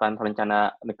kalau misalkan rencana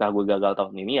nikah gue gagal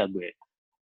tahun ini ya gue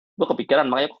kepikiran,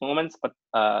 makanya kemarin sempat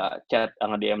chat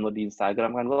nge-DM lo di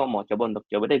Instagram kan, gue mau coba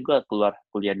deh gue keluar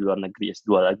kuliah di luar negeri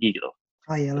S2 lagi gitu.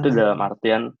 Itu dalam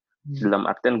artian Dalam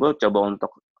artian gue coba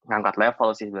untuk ngangkat level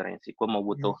sih sebenarnya sih. Gue mau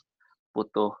Ya.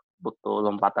 butuh butuh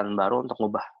lompatan baru untuk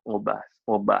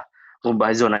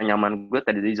ngubah zona nyaman gue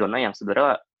tadi di zona yang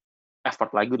sebenarnya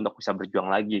effort lagi untuk bisa berjuang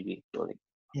lagi gitu.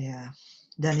 Ya.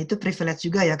 Dan itu privilege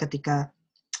juga ya ketika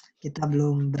kita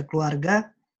belum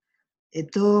berkeluarga,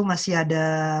 itu masih ada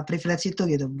privilege itu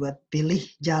gitu buat pilih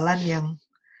jalan yang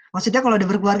maksudnya kalau udah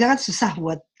berkeluarga kan susah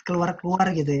buat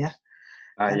keluar-keluar gitu ya.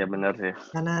 Iya Karena benar sih.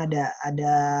 karena ada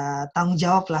tanggung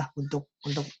jawab lah untuk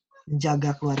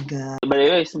menjaga keluarga. By the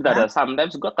way, Ya. sebentar,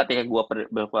 sometimes gue ketika gue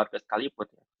berkeluarga sekalipun,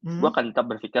 gue Hmm, akan tetap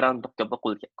berpikiran untuk coba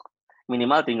kuliah.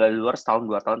 Minimal tinggal di luar setahun,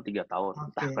 2 tahun, 3 tahun.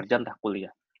 Entah oke. kerja, entah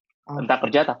kuliah. Entah Oke.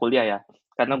 kerja, entah kuliah ya.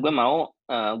 Karena gue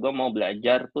mau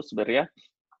belajar tuh sebenarnya,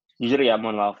 jujur ya,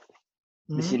 mohon maaf.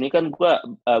 Di Hmm, sini kan gue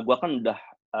kan udah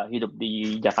hidup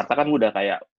di Jakarta kan udah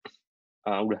kayak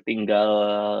udah tinggal,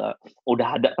 udah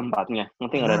ada tempatnya.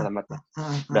 Ngerti nggak ada ah, tempatnya?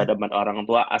 ah, Udah ah. ada orang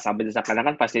tua, sampai di sana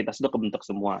kan fasilitas itu kebentuk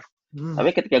semua. Hmm, Tapi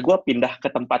ketika gue pindah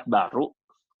ke tempat baru,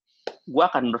 gue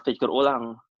akan berpikir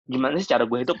ulang, gimana sih cara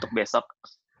gue hidup untuk besok?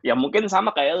 Ya mungkin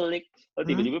sama kayak lo hmm,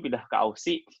 tiba-tiba pindah ke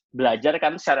Aussie, belajar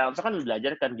kan, secara langsung kan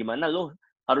belajar kan gimana lo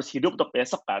harus hidup untuk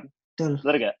besok kan, betul.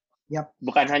 bener gak? Yap.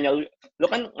 Bukan hanya lu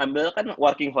kan ngambil kan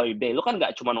working holiday, lu kan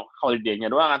nggak cuma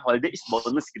holiday-nya doang kan, holiday is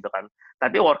bonus gitu kan.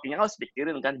 Tapi working-nya kan harus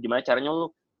pikirin kan, gimana caranya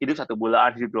lu hidup 1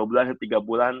 bulan, hidup 2 bulan, hidup 3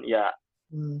 bulan, ya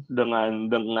Hmm,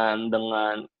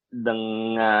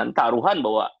 dengan taruhan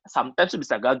bahwa sometimes lu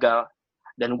bisa gagal.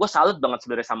 Dan gue salut banget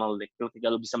sebenarnya sama lu, ketika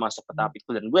lu bisa masuk ke tahap itu.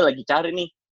 Dan gue lagi cari nih,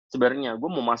 sebenarnya gue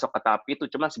mau masuk ke tahap itu,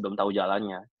 cuman sebelum tahu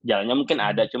jalannya. Jalannya mungkin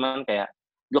ada, cuman kayak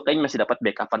gue kayaknya masih dapat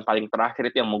backupan paling terakhir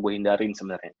itu yang mau gue hindarin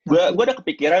sebenarnya. Gue tapi udah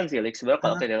kepikiran sih, sebenarnya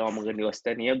kalau ah, kayak ngomongin di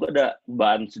Austen ya, gue ada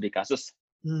bahan studi kasus.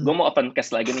 hmm, Gue mau open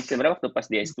case lagi nih, sebenarnya waktu pas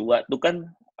di S2 tuh kan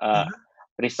uh, ah,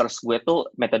 research gue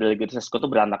tuh, metodologi research gue tuh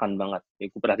berantakan banget.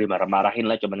 Ya, gue pernah dimarah-marahin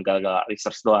lah, cuman gara-gara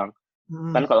research doang.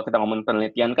 hmm. Kan kalau kita ngomongin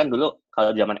penelitian kan dulu,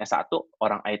 kalau zaman S1,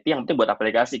 orang IT yang penting buat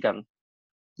aplikasi kan.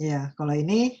 Iya, kalau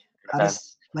ini Ya kan?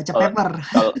 harus baca Kalau paper.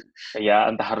 kalau ya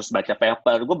entah harus baca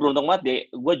paper. Gue beruntung banget deh.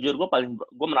 Gue jujur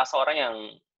gue merasa orang yang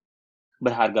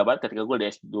berharga banget ketika gue di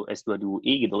S2 di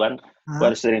UI gitu kan. Gue Ah,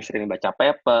 harus sering-sering baca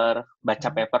paper. Baca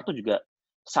hmm, paper tuh juga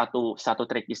satu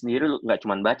triknya sendiri, lu nggak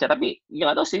cuma baca, tapi ya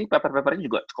nggak tahu sih, paper-papernya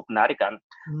juga cukup menarik kan.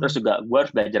 Terus hmm, juga gue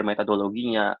harus belajar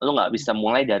metodologinya. Lu nggak bisa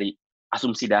mulai dari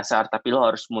asumsi dasar, tapi lo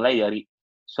harus mulai dari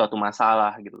suatu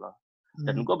masalah gitu loh.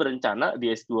 Dan hmm. gue berencana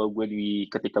di S2 gue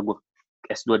ketika gue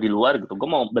S2 di luar gitu, gue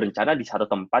mau berencana di satu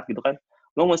tempat gitu kan,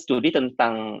 gue mau studi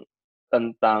tentang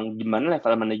tentang gimana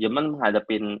level manajemen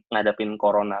ngadapin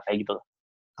corona kayak gitu loh.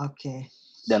 Oke.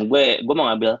 Dan gue mau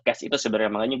ngambil case itu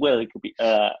sebenarnya, makanya gue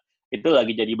itu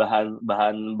lagi jadi bahan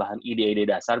bahan bahan ide-ide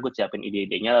dasar. Gue siapin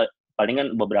ide-idenya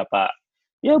palingan beberapa,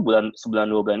 ya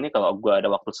sebulan 2 bulan ini kalau gue ada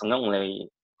waktu senggang mulai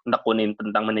nekunin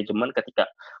tentang manajemen ketika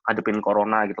ngadepin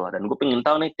corona gitu loh. Dan gue pengen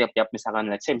tahu nih tiap-tiap misalkan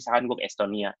let's say misalkan gue ke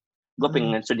Estonia, gue Hmm,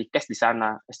 pengen studi case di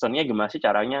sana. Estonia gimana sih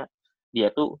caranya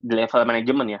dia tuh di level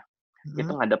manajemen ya, itu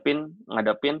hmm. ngadepin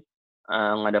ngadepin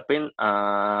ngadepin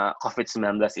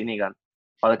COVID-19 ini kan.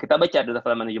 Kalau kita baca di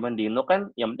level manajemen di Indo kan,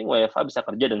 yang penting WFH bisa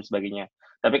kerja dan sebagainya.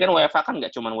 Tapi kan WFH kan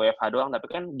nggak cuma WFH doang, tapi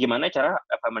kan gimana cara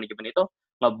level manajemen itu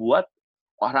ngebuat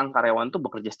orang karyawan tuh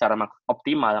bekerja secara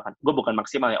optimal kan. Gue bukan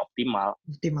maksimal ya, optimal.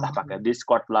 Entah Optimal. pakai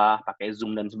Discord lah, pakai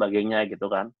Zoom dan sebagainya gitu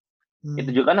kan. Itu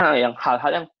Hmm, juga kan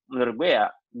hal-hal yang menurut gue ya,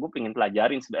 gue pengen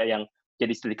pelajarin sebenarnya, yang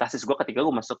jadi studi kasus gue ketika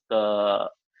gue masuk ke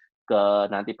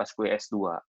nanti pas gue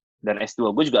S2. Dan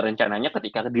S2 gue juga rencananya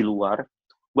ketika di luar,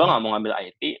 gue hmm, nggak mau ngambil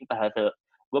IT, entah itu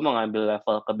gue mau ngambil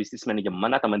level ke bisnis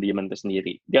manajemen atau manajemen itu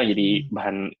sendiri. Itu yang jadi hmm.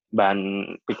 bahan bahan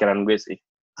pikiran gue sih.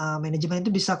 Manajemen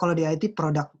itu bisa kalau di IT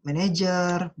product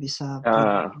manager, bisa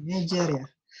project Uh, manager ya.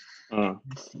 hmm,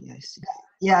 I see, I see.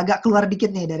 Ya agak keluar dikit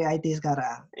nih dari IT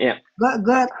sekarang. yeah.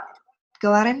 Gua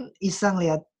kemarin iseng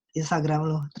lihat Instagram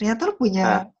lu. Ternyata lu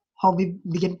punya uh, hobi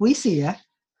bikin puisi ya.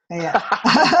 Kayak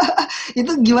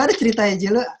itu gimana ceritanya aja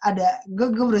lu ada gue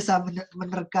berusaha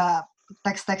menerka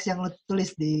teks-teks yang lu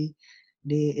tulis di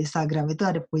Instagram itu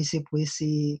ada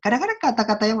puisi-puisi. Kadang-kadang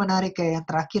kata-katanya menarik kayak yang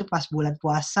terakhir pas bulan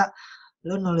puasa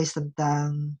lu nulis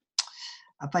tentang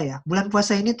apa ya? Bulan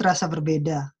puasa ini terasa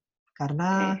berbeda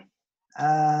karena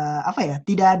hmm, apa ya?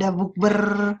 Tidak ada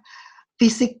bukber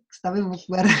fisik tapi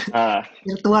bukber uh,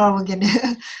 virtual mungkin ya.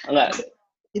 enggak,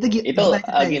 Itu itu gimana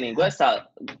ceritanya? gini, gue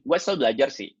selalu belajar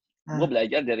sih. Gue Ah,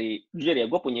 belajar dari, jujur ya,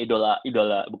 gue punya idola,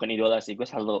 bukan idola sih, gue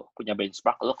selalu punya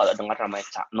benchmark. Lo kalau dengar namanya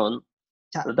Cak Nun,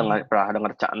 Cak lo pernah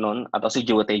dengar Cak Nun atau si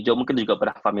Jiwo Tejo, mungkin juga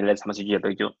pernah familiar sama si Jiwo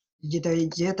Tejo. Digital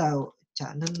tahu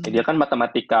Cak Nen. Ya, dia kan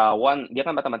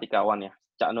matematikawan ya.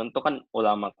 Cak Nun tuh kan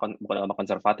bukan ulama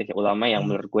konservatif ya, ulama yang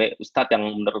menurut gue, ustadz yang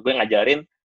menurut gue ngajarin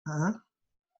Hah?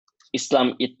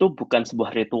 Islam itu bukan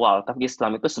sebuah ritual, tapi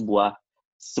Islam itu sebuah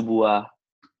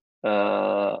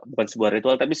bukan sebuah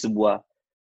ritual, tapi sebuah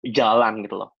jalan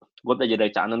gitu loh. Gue belajar dari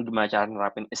Cak Nun gimana cara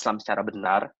nerapin Islam secara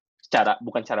benar,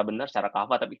 bukan cara benar, secara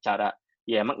kafah, tapi cara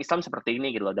ya emang Islam seperti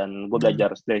ini gitu loh. Dan gue Hmm.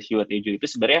 belajar dari Syuhat Teju itu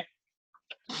sebenarnya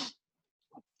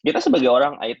kita sebagai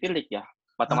orang IT ya,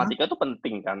 matematika itu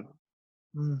penting kan.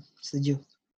 Setuju.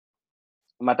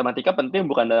 Matematika penting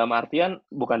bukan dalam artian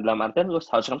lu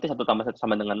harus ngerti 1+1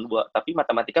 sama dengan 2, tapi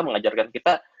matematika mengajarkan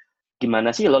kita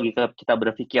gimana sih logika kita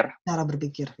berpikir. Cara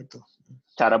berpikir itu.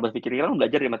 Cara berpikir kita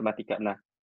belajar dari matematika. Nah,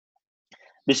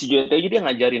 di Studio itu dia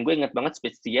ngajarin, gue ingat banget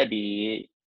speech dia di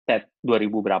TED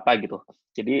 2000 berapa gitu.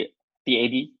 Jadi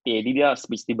TAD dia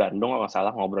speech di Bandung, kalau nggak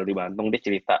salah, ngobrol di Bandung, dia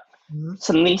cerita,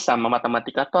 seni sama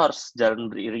matematika tuh harus jalan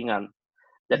beriringan.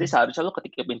 Jadi seharusnya lu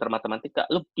ketika pintar matematika,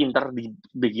 lu pintar di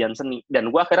bagian seni. Dan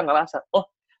gue akhirnya ngerasa, oh,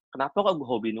 kenapa kok gue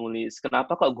hobi nulis?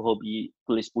 Kenapa kok gue hobi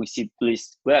tulis puisi, gue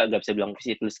nggak bisa bilang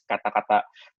puisi, tulis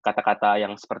kata-kata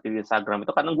yang seperti di Instagram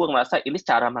itu, karena gue ngerasa ini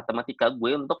cara matematika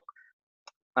gue untuk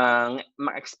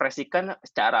mengekspresikan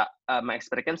secara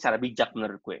bijak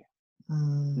menurut gue.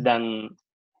 Dan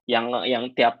yang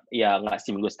tiap ya nggak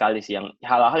seminggu sekali sih, yang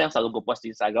hal-hal yang selalu gue post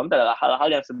di Instagram itu adalah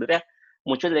hal-hal yang sebenarnya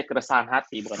muncul dari keresahan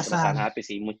hati, bukan keresahan hati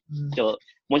sih,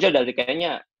 muncul dari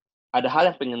kayaknya ada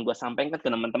hal yang pengen gue sampaikan ke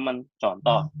teman-teman.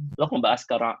 Contoh, lo membahas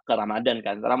ke Ramadan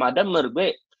kan. Ramadan menurut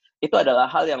gue itu adalah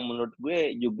hal yang menurut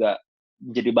gue juga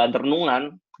jadi bahan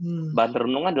renungan. Bahan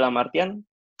renungan dalam artian,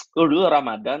 lo dulu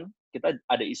Ramadan, kita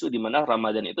ada isu di mana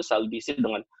Ramadan itu selalu diisi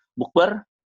dengan bukber,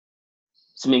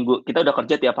 seminggu kita udah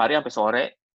kerja tiap hari sampai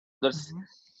sore, terus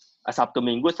Sabtu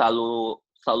Minggu selalu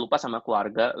lupa sama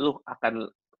keluarga.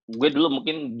 Gue dulu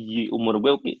mungkin di umur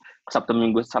gue Sabtu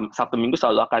Minggu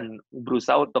selalu akan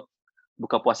berusaha untuk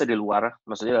buka puasa di luar,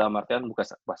 maksudnya dalam artian buka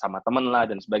sama temen lah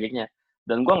dan sebagainya.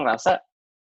 Dan gue ngerasa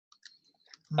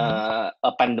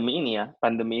pandemi ini ya,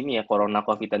 corona,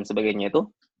 covid dan sebagainya itu,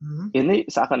 ini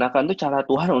seakan-akan tuh cara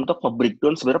Tuhan untuk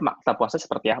nge-breakdown sebenarnya makna puasa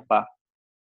seperti apa.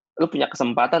 Lu punya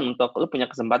kesempatan untuk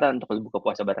buka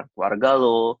puasa bareng keluarga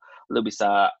lu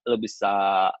bisa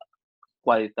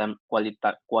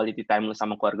quality time lu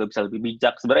sama keluarga bisa lebih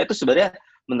bijak. Sebenarnya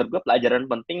menurut gue pelajaran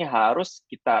penting harus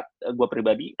gue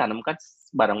pribadi tanamkan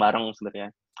bareng-bareng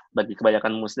sebenarnya. Bagi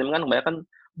kebanyakan muslim kan kebanyakan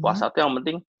puasa tuh yang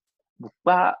penting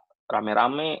buka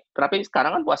rame-rame. Tapi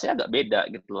sekarang kan puasanya agak beda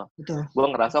gitu loh. Gue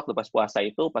ngerasa waktu pas puasa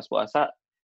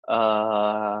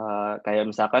kayak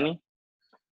misalkan nih,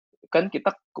 kan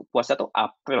kita puasa tuh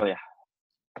April ya.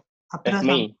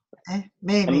 Mei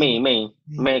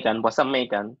kan, puasa Mei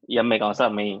kan. Ya Mei kalau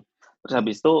salah Mei. Terus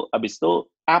habis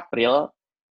itu April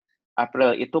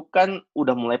itu kan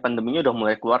udah mulai pandeminya udah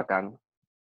mulai keluar kan.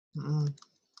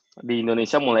 Di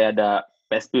Indonesia mulai ada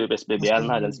PSBB-an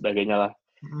lah dan sebagainya lah.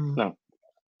 Nah,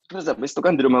 terus habis itu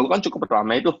kan di rumah gue kan cukup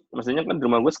ramai tuh. Maksudnya kan di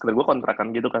rumah gue sekedar gue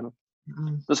kontrakan gitu kan.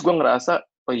 Terus gue ngerasa,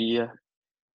 oh iya,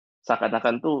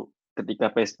 seakan-akan tuh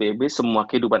ketika PSBB semua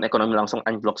kehidupan ekonomi langsung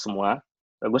anjlok semua.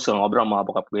 Gue suka ngobrol sama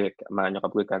bokap gue, sama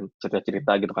nyokap gue kan,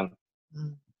 cerita-cerita gitu kan.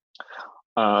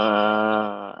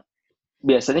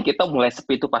 Biasanya kita mulai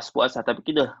sepi itu pas puasa, tapi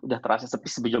kita udah terasa sepi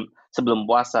sebelum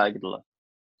puasa gitu loh.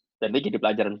 Dan itu jadi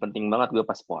pelajaran penting banget gue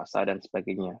pas puasa dan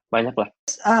sebagainya. Banyak lah.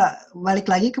 Balik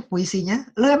lagi ke puisinya,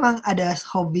 lo emang ada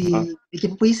hobi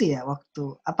bikin puisi ya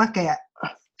waktu apa kayak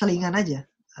telingan aja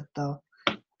atau?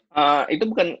 Itu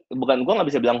bukan gue nggak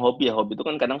bisa bilang hobi ya. Hobi itu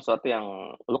kan kadang sesuatu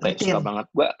yang lo kayak rutin. Suka banget.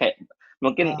 Gue kayak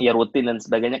mungkin ya rutin dan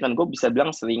sebagainya kan. Gue bisa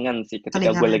bilang selingan sih. Ketika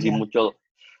gue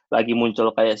lagi muncul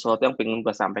kayak sesuatu yang pengen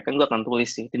gue sampaikan, gue akan tulis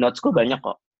sih. Di notes gue banyak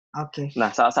kok.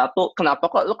 Nah, salah satu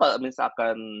kenapa kok lo kalau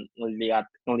misalkan ngelihat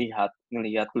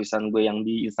tulisan gue yang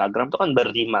di Instagram itu kan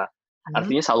berrima.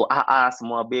 Artinya selalu AA,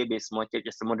 semua BB, semua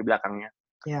CC, semua di belakangnya.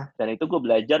 Dan itu gue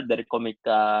belajar dari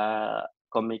komika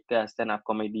stand up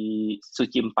comedy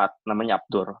Suci 4, namanya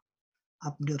Abdur.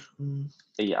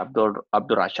 Iya,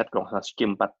 Abdur Rashad kalau nggak salah,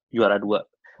 Suci 4, juara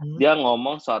 2. Dia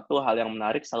ngomong suatu hal yang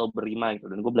menarik selalu berrima gitu,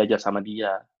 dan gue belajar sama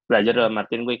dia. Belajar dalam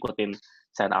artian gue ikutin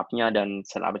stand up-nya, dan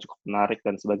stand up-nya cukup menarik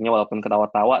dan sebagainya, walaupun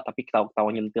ketawa-tawa, tapi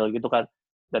ketawa nyentil gitu kan.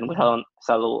 Dan gue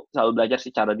selalu belajar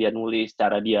sih cara dia nulis,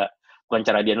 cara dia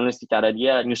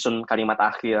nyusun kalimat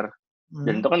akhir.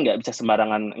 Dan itu kan nggak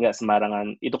sembarangan,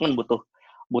 itu kan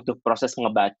butuh proses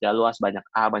ngebaca, lu harus banyak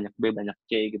A, banyak B, banyak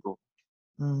C gitu.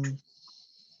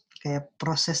 Kayak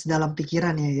proses dalam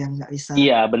pikiran ya yang nggak bisa.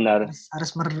 Iya benar.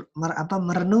 Harus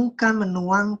merenungkan,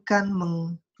 menuangkan,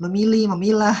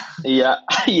 memilah.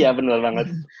 Iya benar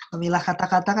banget. Memilah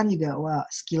kata-kata kan juga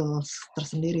skill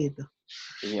tersendiri itu.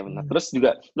 Iya benar. Terus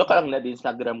juga lo kalau ngeliat di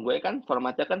Instagram gue kan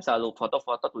formatnya kan selalu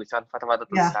foto-foto tulisan, foto-foto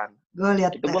Ya, tulisan. gue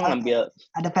lihat Itu gue ngambil,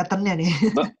 ada patternnya nih.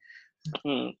 gue,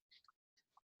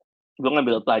 gue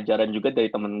ngambil pelajaran juga dari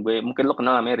temen gue. Mungkin lo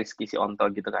kenal namanya Rizky Sionto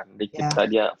gitu kan. Dia Ya, cerita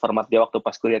dia format dia waktu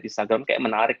pas kuliah di Instagram kayak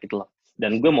menarik gitu loh.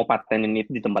 Dan gue mau patenin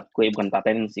itu di tempat gue, bukan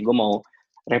patenin sih. Gue mau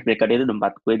replika dia itu di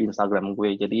tempat gue di Instagram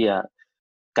gue. Jadi ya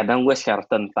kadang gue share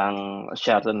tentang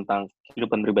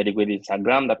kehidupan pribadi gue di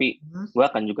Instagram, tapi gue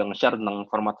akan juga nge-share tentang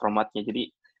format-formatnya.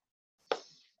 Jadi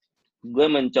gue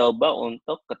mencoba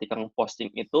untuk ketika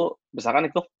nge-posting itu, misalkan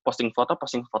itu posting foto.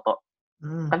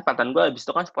 Kan pattern gue habis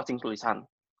itu kan posting tulisan.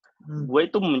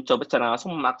 Gue itu mencoba secara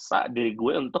langsung memaksa diri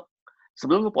gue untuk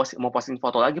sebelum mau posting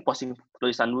foto lagi, posting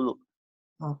tulisan dulu.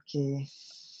 Oke.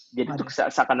 Jadi tuh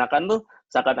seakan-akan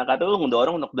tuh lu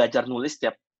ngedorong untuk belajar nulis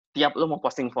tiap lu mau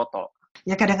posting foto.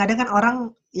 Ya kadang-kadang kan orang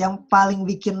yang paling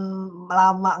bikin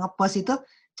lama ngepost itu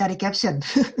cari caption.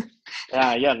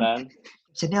 Ya, iya kan?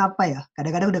 Captionnya apa ya?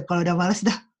 Kadang-kadang kalau udah males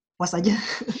dah post aja.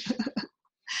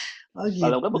 Oh gitu.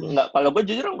 Kalau gue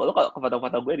jujur kalau ke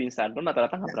foto-foto gue di Instagram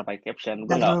rata-rata nggak pernah pakai caption.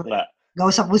 Gue nggak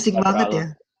usah pusing nggak banget terlalu ya.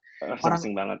 Orang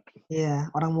pusing banget. iya,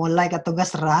 orang mau like atau enggak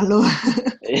serah lu.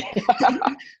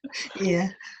 Iya.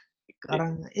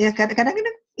 Orang ya kadang-kadang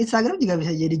Instagram juga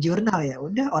bisa jadi jurnal ya.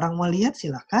 Udah orang mau lihat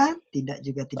silakan, tidak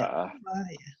juga tidak apa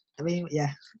ya. Tapi ya,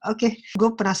 oke. Gue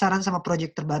penasaran sama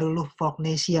project terbaru lu,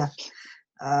 Folknesia.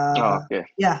 Oke.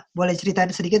 Ya, boleh ceritain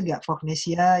sedikit nggak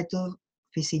Folknesia itu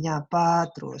visinya apa,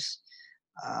 terus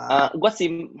gue sih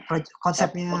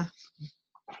konsepnya.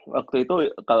 waktu itu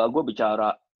kalau gue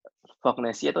bicara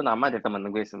Fognesia itu nama dari teman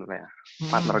gue sebenarnya,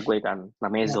 partner gue kan,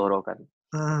 namanya Ya. Zoro kan.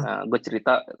 Nah, gue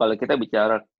cerita kalau kita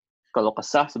bicara kalau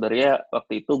kesah sebenarnya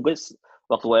waktu itu gue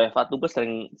waktu WFA tuh gue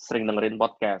sering dengerin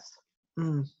podcast.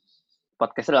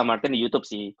 Podcastnya dalam artian di YouTube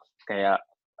sih, kayak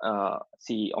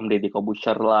si Om Deddy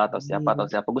Kobusher lah atau siapa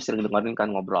gue sering dengerin kan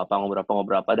ngobrol apa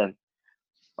dan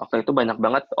waktu itu banyak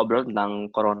banget obrol tentang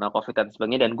corona, covid dan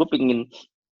sebagainya dan gue pingin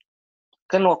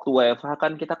kan waktu WFH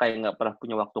kan kita kayak nggak pernah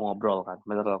punya waktu ngobrol kan,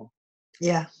 bener dong?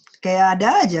 Iya, kayak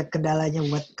ada aja kendalanya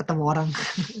buat ketemu orang.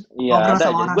 Iya, Ngobrol ada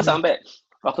sama aja. orang. Gue sampai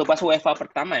waktu pas WFH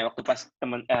pertama ya, waktu pas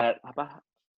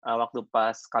waktu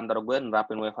pas kantor gue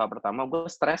nerapin WFH pertama, gue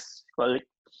stres, balik.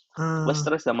 Gue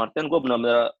stres dalam artian gue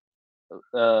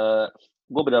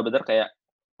benar-benar kayak,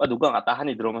 waduh gue nggak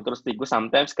tahan nih di rumah terus. Gue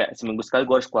sometimes kayak seminggu sekali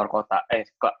gue harus keluar kota,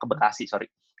 ke Bekasi, sorry.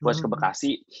 Gue harus ke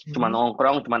Bekasi, cuma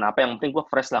nongkrong, cuma apa, yang penting gue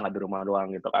fresh lah, nggak di rumah doang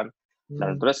gitu kan.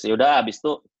 Dan terus yaudah abis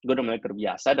itu gue udah mulai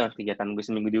terbiasa dengan kegiatan gue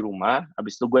seminggu di rumah.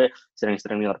 Abis itu gue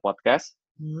sering-sering denger podcast.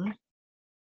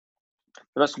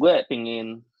 Terus gue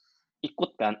pingin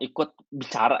ikut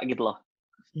bicara gitu loh.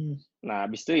 Nah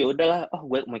abis itu ya udahlah,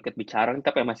 gue mau ikut bicara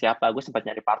tapi sama siapa? Gue sempat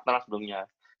nyari partner sebelumnya.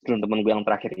 Sebelum temen gue yang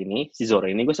terakhir ini, si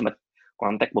Zoro ini, gue sempat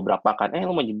kontak beberapa kan,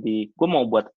 lu mau jadi, gue mau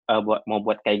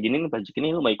buat kayak gini nih, project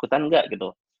ini, lu mau ikutan nggak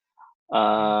gitu?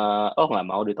 Nggak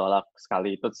mau, ditolak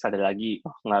sekali. Itu terus ada lagi,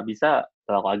 nggak bisa,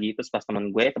 tolak lagi. Terus pas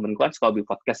temen gue kan suka buat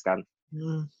podcast kan.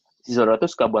 Si Zoro tuh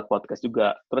suka buat podcast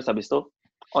juga. Terus habis itu,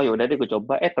 yaudah deh gue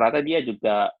coba. Ternyata dia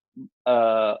juga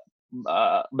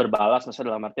berbalas,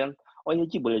 maksudnya dalam artian, iya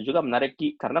Ji, boleh juga, menarik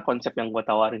Ki. Karena konsep yang gue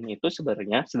tawarin itu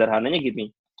sebenarnya sederhananya gini.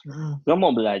 Gue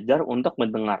mau belajar untuk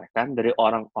mendengarkan dari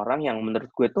orang-orang yang menurut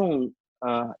gue tuh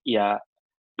ya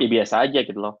biasa aja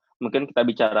gitu loh. Mungkin kita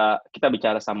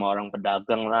bicara sama orang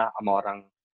pedagang lah, sama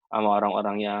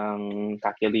orang-orang yang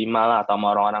kaki lima lah, atau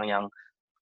sama orang-orang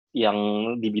yang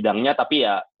di bidangnya, tapi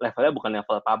ya levelnya bukan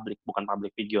level publik, bukan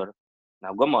public figure. Nah,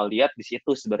 gue mau lihat di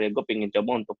situ sebenarnya gue pengen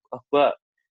coba untuk, gue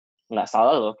nggak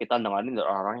salah loh kita dengerin dari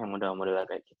orang yang model-model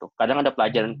kayak gitu. Kadang ada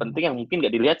pelajaran penting yang mungkin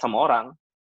nggak dilihat sama orang.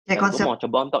 Dan gue mau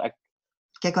coba untuk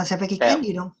kayak konsepnya Kick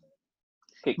Andy dong.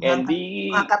 Kick Andy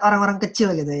angkat orang-orang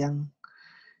kecil gitu yang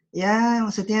ya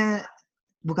maksudnya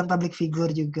bukan public figure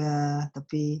juga,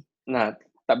 tapi nah,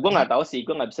 gue nggak tahu sih,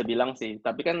 gue nggak bisa bilang sih.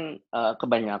 Tapi kan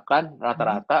kebanyakan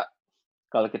rata-rata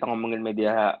kalau kita ngomongin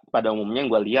media pada umumnya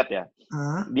yang gue lihat ya,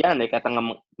 dia andai kata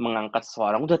mengangkat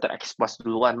seseorang udah terekspos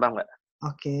duluan, bang nggak?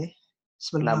 Oke.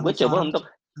 Nah, gue coba untuk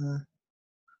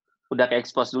udah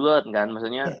ke-expose duluan kan,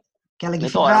 maksudnya kayak lagi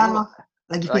itu viral, orang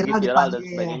lagi viral dan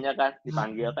sebagainya kan,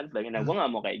 dipanggil kan sebagainya. Nah, gue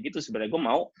nggak mau kayak gitu sebenarnya. Gue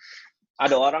mau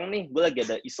ada orang nih, gue lagi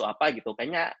ada isu apa gitu,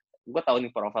 kayaknya gue tahu nih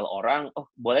profil orang,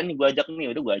 boleh nih gue ajak nih,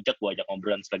 udah gue ajak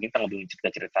ngobrolan sebagainya, kita ngobrolin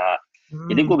cerita-cerita.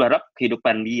 Jadi gue berharap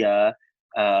kehidupan dia,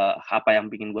 apa yang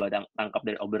bikin gue tangkap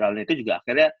dari obrolan itu juga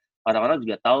akhirnya orang-orang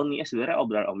juga tahu nih, sebenarnya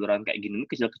obrolan kayak gini,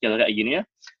 kecil-kecil kayak gini ya,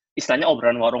 istilahnya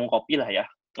obrolan warung kopi lah ya.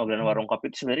 Obrolan warung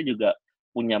kopi itu sebenarnya juga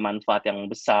punya manfaat yang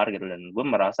besar gitu, dan gue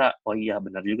merasa iya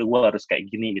benar juga, gue harus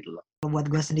kayak gini gitu loh. Buat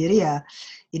gue sendiri ya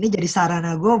ini jadi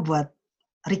sarana gue buat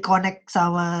reconnect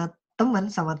sama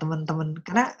teman-teman.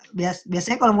 Karena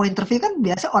biasanya kalau mau interview kan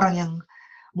biasa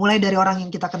mulai dari orang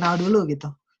yang kita kenal dulu gitu.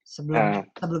 Ah,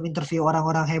 Sebelum interview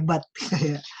orang-orang hebat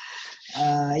kayak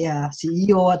ya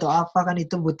CEO atau apa kan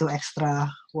itu butuh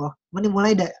ekstra. Wah,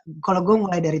 kalau gue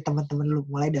mulai dari teman-teman lu,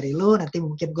 mulai dari lu, nanti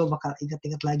mungkin gue bakal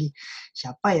inget-inget lagi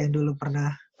siapa yang dulu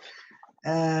pernah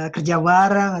kerja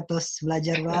bareng atau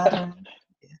belajar bareng.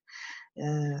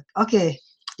 Oke,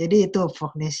 jadi itu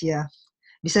Fognesia.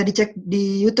 Bisa dicek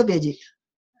di YouTube ya, Ji? iya,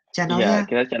 Channelnya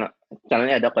kita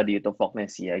channelnya ada kok di YouTube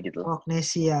Fognesia gitu.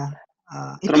 Fognesia.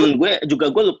 Itu Temen gue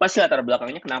juga, gue lupa sih latar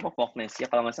belakangnya kenapa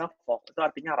Fognesia. Kalau nggak salah, Fog itu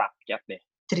artinya rakyat deh.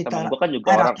 cerita Temen gue kan juga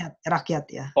orang, rakyat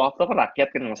ya. Fog itu kan rakyat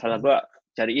kan, masalah gue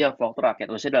cari iya Fog itu rakyat.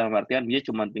 Maksudnya dalam artian dia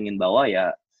cuma pingin bawa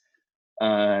ya,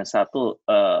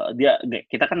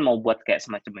 kita kan mau buat kayak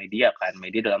semacam media kan.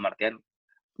 Media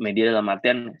dalam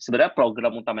artian sebenarnya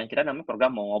program utamanya kita namanya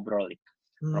program mau ngobrol.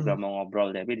 Program mau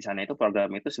ngobrol, tapi di sana itu program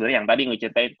itu sebenarnya yang tadi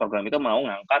ngeceritain program itu mau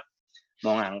ngangkat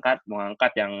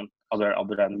yang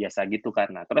obrolan biasa gitu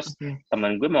kan. Nah, terus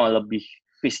teman gue mau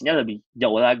visinya lebih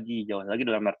jauh lagi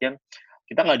dalam artian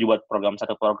kita nggak buat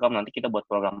satu program, nanti kita buat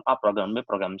program A, program B,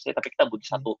 program C, tapi kita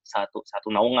butuh satu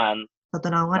naungan. Satu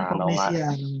naungan Nah, Fognesia.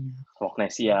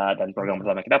 Fognesia, dan program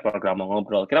pertama kita program mau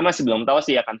ngobrol. Kita masih belum tahu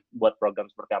sih akan buat program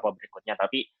seperti apa berikutnya,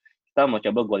 tapi kita mau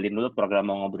coba golin dulu program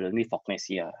mau ngobrol ini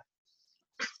Fognesia.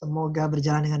 Semoga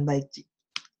berjalan dengan baik, Ci.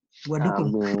 Gua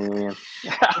dukung. Amin.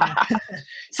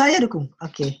 Saya dukung.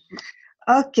 Oke,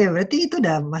 berarti itu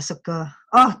udah masuk ke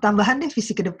tambahan deh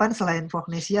visi ke depan selain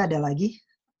Fognesia ada lagi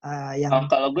yang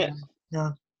Kalau gue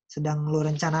sedang lu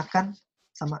rencanakan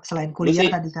sama selain kuliah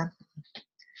tadi kan?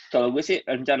 Kalau gue sih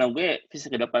rencana gue visi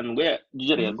ke depan gue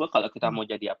jujur ya, gue kalau kita mau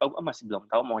jadi apa gue masih belum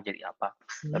tahu mau jadi apa.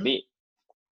 Tapi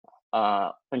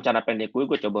rencana pendek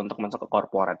gue coba untuk masuk ke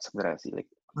corporate sebenarnya sih.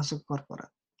 Masuk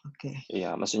corporate. Oke.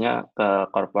 Iya, maksudnya ke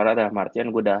corporate dalam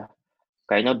artian gue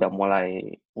kayaknya udah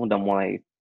mulai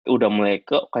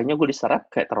kayaknya gue di startup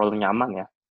kayak terlalu nyaman ya.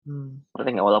 Ngerti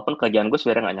nggak? Walaupun kerjaan gue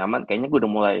sebenarnya nggak nyaman, kayaknya gue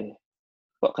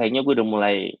udah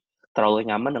mulai terlalu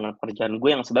nyaman dengan pekerjaan gue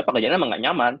yang sebenarnya pekerjaannya emang nggak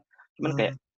nyaman. Cuman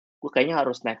kayak gue kayaknya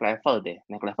harus naik level deh.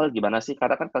 Naik level gimana sih?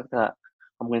 Karena kan kalau kita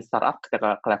ngomongin startup, kita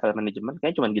ke level manajemen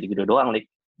kayaknya cuma gitu-gitu doang,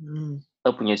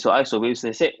 Lo punya isu A, isu B,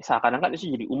 isu C, seakan-akan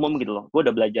itu jadi umum gitu loh. Gue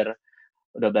udah belajar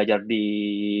di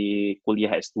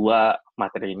kuliah S2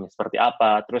 materinya seperti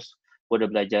apa, terus gue udah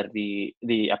belajar di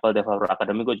Apple Developer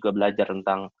Academy, gue juga belajar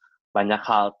tentang banyak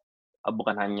hal,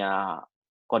 bukan hanya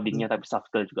codingnya tapi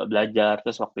soft skill juga belajar.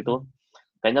 Terus waktu itu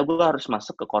kayaknya gue harus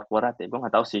masuk ke corporate ya, gue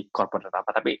nggak tahu sih corporate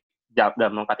apa, tapi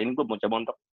dalam lengkap ini gue mau coba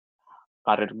untuk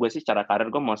secara karir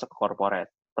gue mau masuk ke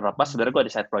corporate. Terlepas sebenarnya gue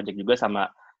ada side project juga sama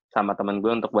temen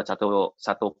gue untuk buat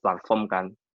satu platform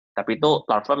kan. Tapi itu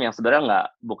platform yang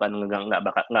sebenarnya nggak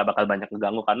bakal banyak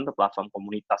ngeganggu kan, itu platform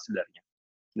komunitas sebenarnya.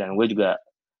 Dan gue juga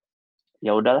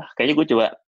ya udahlah, kayaknya gue coba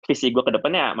visi gue ke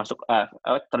depannya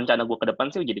rencana gue ke depan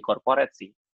sih jadi corporate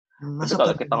sih. Tapi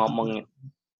kalau kita ngomongin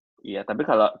tapi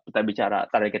kalau kita bicara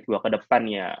target gue ke depan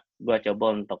ya, gue coba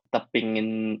untuk tetap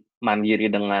pingin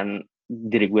mandiri dengan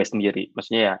diri gue sendiri.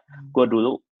 Maksudnya ya, gue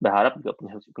dulu berharap gue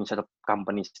punya satu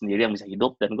company sendiri yang bisa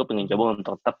hidup, dan gue pengen coba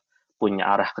untuk tetap punya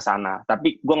arah ke sana.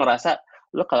 Tapi gue ngerasa,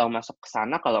 lo kalau masuk ke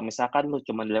sana, kalau misalkan lo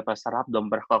cuma di level startup, belum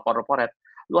pernah ke corporate,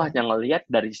 lo hanya ngelihat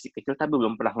dari sisi kecil, tapi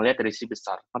belum pernah ngelihat dari sisi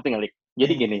besar. Ngerti nggak, Lik?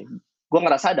 Jadi gini, gue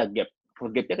ngerasa ada gap.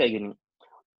 Gapnya kayak gini.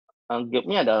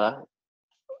 Gapnya adalah,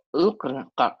 lo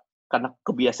karena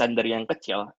kebiasaan dari yang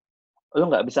kecil, lo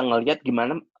nggak bisa ngelihat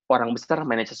gimana orang besar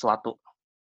manage sesuatu.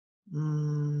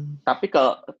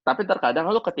 Tapi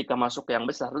terkadang lo ketika masuk ke yang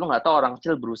besar, lo nggak tahu orang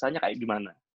kecil berusahanya kayak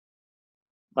gimana.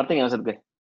 Ngerti nggak maksud gue?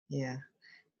 Iya,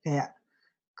 kayak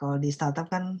kalau di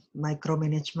startup kan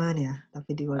micromanagement ya,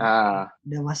 tapi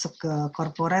udah masuk ke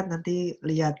corporate nanti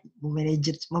lihat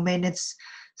memanage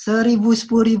 10.000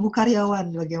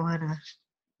 karyawan bagaimana.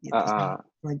 Gitu.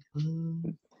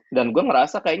 Dan gue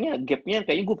ngerasa kayaknya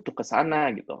gue butuh ke sana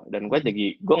gitu. Dan gue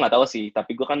nggak tahu sih,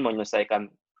 tapi gue kan mau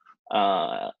menyelesaikan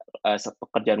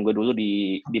pekerjaan gue dulu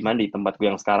di tempat gue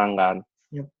yang sekarang kan.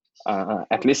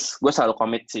 At least gue selalu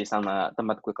komit sih sama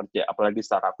tempat gue kerja, apalagi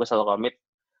startup. Gue selalu komit.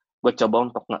 Gue coba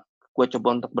untuk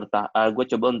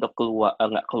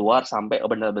nggak keluar sampai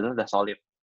benar-benar udah solid.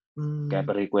 Kayak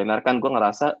Berikuenar kan gue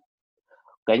ngerasa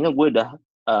kayaknya gue udah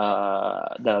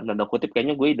dalam tanda kutip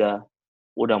kayaknya gue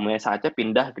udah mulai saatnya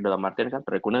pindah ke dalam artian kan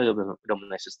Berikuenar udah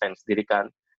mulai sustain sendiri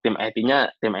kan. Tim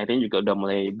IT-nya juga udah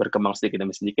mulai berkembang sedikit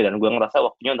demi sedikit, dan gue ngerasa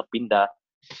waktunya untuk pindah.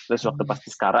 Terus waktu pasti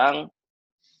sekarang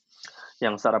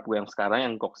yang startup gue yang sekarang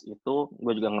yang Gox itu,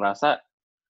 gue juga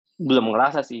belum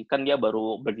ngerasa sih, kan dia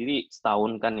baru berdiri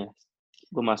setahun kan ya.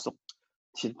 Gue masuk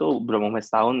situ belum sampai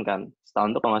setahun kan. Setahun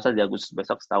tuh kalau nggak salah di Agustus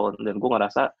besok setahun. Dan gue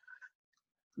ngerasa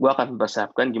gue akan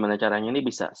mempersiapkan gimana caranya ini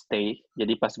bisa stay.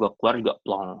 Jadi pas gue keluar juga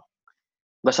plong.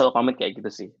 Gue selalu komit kayak gitu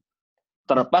sih.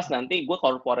 Terlepas nanti gue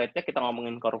corporate-nya, kita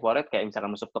ngomongin corporate kayak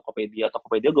misalkan masuk Tokopedia.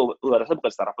 Tokopedia gue rasa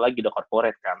bukan startup lagi, udah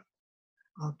corporate kan.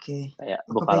 Oke. Kayak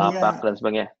Tokopedia Bukalapak dan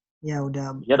sebagainya. ya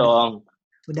udah Iya dong.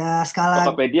 skala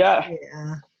Tokopedia,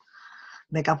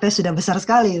 backupnya sudah besar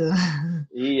sekali tuh.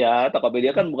 iya,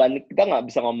 Tokopedia kan bukan, kita nggak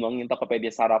bisa ngomongin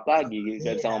Tokopedia startup lagi,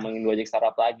 nggak bisa Iya. ngomongin Gojek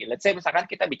startup lagi. Let's say misalkan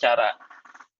kita bicara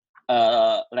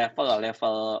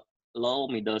level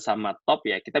low, middle, sama top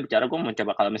ya, kita bicara gue mau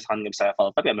coba kalau misalkan nggak bisa level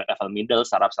top ya level middle,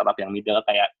 startup yang middle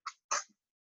kayak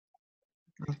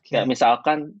Oke.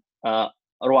 misalkan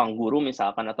Ruang Guru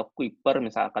misalkan atau Kuiper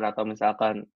misalkan atau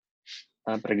misalkan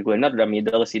Pergi Kuliner udah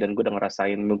middle sih dan gue udah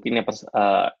ngerasain mungkin ya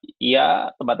ya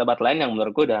tempat-tempat lain yang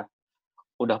menurut gue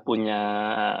udah punya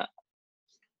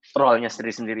role-nya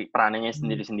sendiri-sendiri, perannya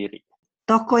sendiri-sendiri.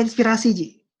 Toko inspirasi Ji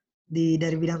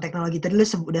dari bidang teknologi tadi lu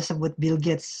udah sebut Bill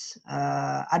Gates.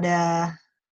 Ada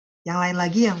yang lain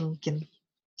lagi yang mungkin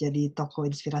jadi toko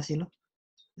inspirasi lu?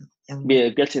 Yang Bill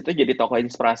Gates itu jadi tokoh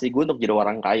inspirasi gue untuk jadi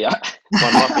orang kaya.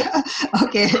 Mohon maaf ya.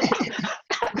 Oke.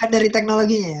 Bukan dari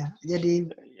teknologinya ya.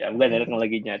 Jadi Ya bukan dari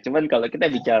teknologinya. Cuman kalau kita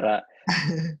bicara,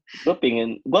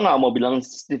 gue nggak mau bilang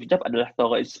Steve Jobs adalah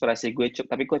tokoh inspirasi gue,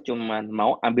 tapi gue cuman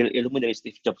mau ambil ilmu dari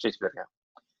Steve Jobs sebenarnya.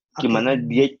 Gimana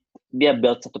dia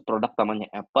build satu produk namanya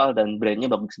Apple dan brandnya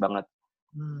bagus banget.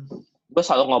 Gue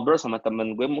selalu ngobrol sama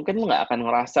temen gue, mungkin lo nggak akan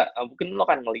ngerasa, mungkin lo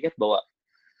akan ngelihat bahwa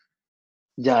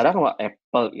jarang lah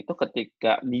Apple itu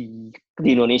ketika di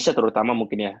Indonesia terutama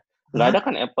mungkin ya, nggak ada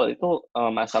kan Apple itu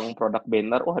masang produk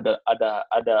banner,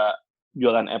 ada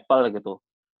jualan Apple gitu.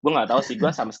 Gue nggak tahu sih, gue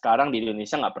sampai sekarang di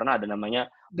Indonesia nggak pernah ada namanya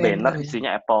banner ya?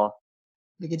 isinya Apple.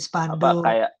 Bikin Apa spanduk.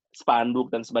 kayak spanduk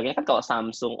dan sebagainya kan, kalau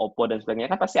Samsung, Oppo dan sebagainya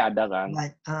kan pasti ada kan.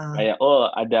 Kayak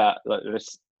ada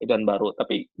dan baru.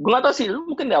 Tapi gue nggak tahu sih, lu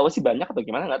mungkin di awal sih banyak atau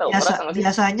gimana, nggak tahu. Ngerasa nggak sih?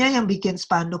 Biasanya yang bikin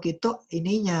spanduk itu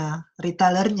ininya,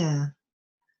 retailernya.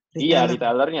 Iya,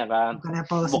 retailernya kan. Bukan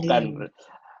Apple Bukan sendiri.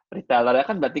 retailernya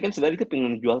kan, berarti kan sebenarnya dia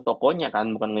pengen jual tokonya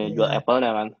kan, bukan ngejual Iya.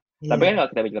 Apple-nya kan. Tapi Iya. kan kalau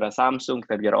kita bicara Samsung,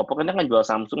 kita bicara Oppo, kan dia kan jual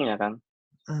Samsungnya kan.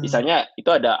 Misalnya itu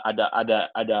ada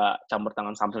campur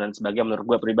tangan Samsung dan sebagainya menurut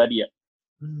gue pribadi ya.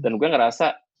 Dan gue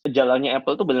ngerasa jalannya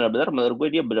Apple tuh benar-benar menurut gue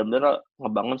dia benar-benar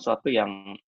ngebangun sesuatu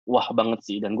yang wah banget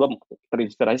sih, dan gue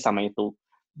terinspirasi sama itu.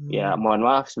 Ya mohon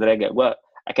maaf sebenarnya gue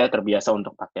akhirnya terbiasa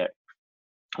untuk pakai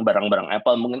barang-barang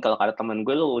Apple. Mungkin kalau ada teman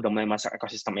gue lu udah mulai masuk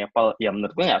ekosistem Apple, ya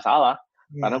menurut gue nggak salah.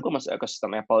 Karena gue masuk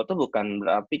ekosistem Apple itu bukan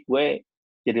berarti gue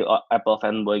jadi Apple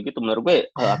fanboy gitu. Menurut gue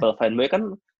kalau Apple fanboy kan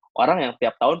orang yang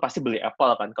tiap tahun pasti beli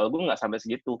Apple kan. Kalau gue nggak sampai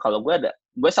segitu. Kalau gue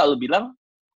selalu bilang,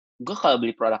 gue kalau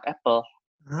beli produk Apple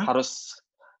harus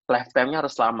lifetime-nya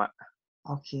harus lama.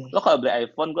 Lo kalau beli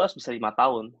iPhone, gue harus bisa 5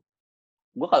 tahun.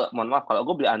 Gue kalau, mohon maaf, kalau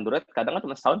gue beli Android, kadang kan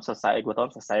cuma setahun selesai, 2 tahun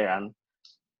selesai kan.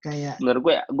 Menurut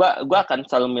gue akan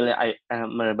selalu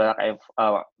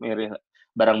milih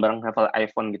barang-barang level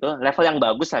iPhone gitu, level yang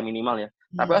bagus lah minimal ya.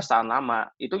 Tapi harus tahan lama.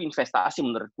 Itu investasi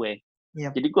menurut gue.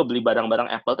 Jadi gue beli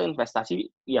barang-barang Apple tuh investasi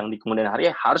yang di kemudian hari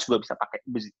harus gue bisa pakai,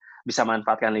 bisa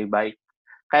manfaatkan lebih baik.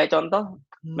 Kayak contoh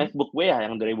MacBook gue ya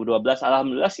yang 2012,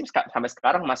 alhamdulillah sih sampai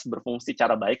sekarang masih berfungsi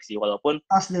secara baik sih, walaupun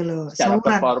secara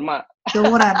performa.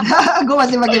 Seumuran. Gue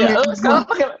masih pakai MacBook. Sekarang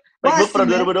pakai MacBook Pro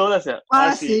 2012 ya?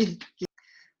 Masih.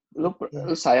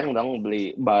 Lu sayang dong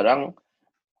beli barang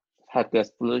harga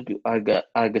 10 juta,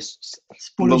 harga 10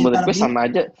 juta lebih sama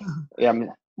aja. Ya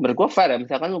menurut gue fair ya,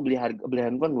 misalkan lu beli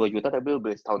handphone 2 juta tapi lu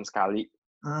beli setahun sekali.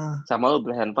 Sama lu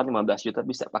beli handphone 15 juta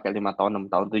bisa pakai 5 tahun, 6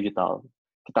 tahun, 7 tahun.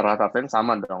 Kita rata-ratain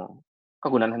sama dong.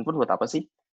 Kegunaan handphone buat apa sih?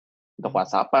 Untuk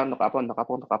WhatsApp-an, untuk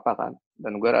apa kan?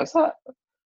 Dan gue rasa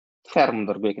fair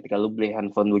menurut gue ketika lu beli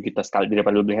handphone 2 juta sekali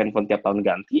daripada lu beli handphone tiap tahun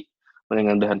ganti,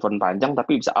 mendingan beli handphone panjang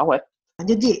tapi bisa awet.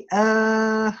 Lanjut Ji,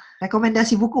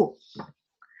 rekomendasi buku.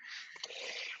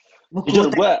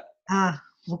 Jujur gue,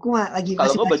 buku lagi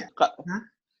kalau masih baca.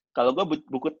 Kalau gue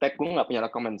buku tech gue nggak punya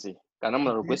rekomend sih, karena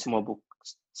menurut gue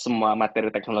semua materi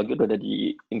teknologi udah ada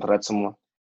di internet semua.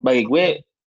 Bagi gue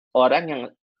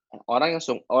orang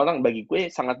bagi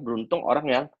gue sangat beruntung orang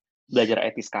yang belajar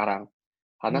IT sekarang,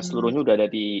 karena seluruhnya udah ada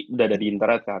di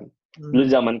internet kan. Dulu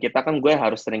zaman kita kan gue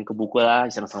harus sering ke buku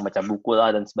lah, iseng-iseng baca buku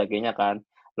lah dan sebagainya kan.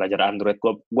 Belajar Android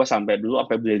gue sampai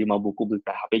beli 5 buku, beli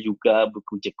PHP juga,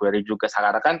 buku jQuery juga.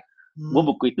 Sekarang kan gue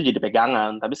buku itu jadi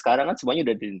pegangan, tapi sekarang kan semuanya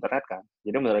udah di internet kan.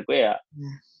 Jadi menurut gue ya,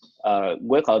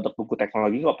 gue kalau untuk buku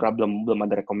teknologi gue belum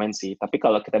ada rekomendasi. Tapi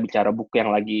kalau kita bicara buku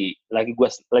yang lagi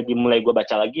mulai gue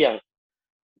baca lagi, yang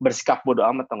bersikap bodoh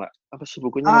amat, tau nggak? Apa sih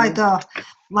bukunya Oh namanya? itu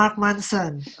Mark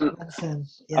Manson.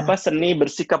 Ya, Apa seni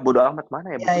bersikap bodoh amat,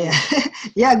 mana ya ya, ya. bukunya?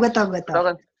 Ya, gue tau. Tahu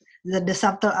kan? The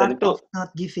Subtle Dan Art itu of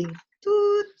Not Giving.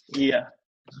 Tut. iya.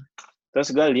 Terus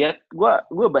gue lihat,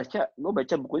 gue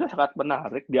baca bukunya sangat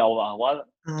menarik di awal-awal.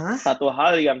 Hah? Satu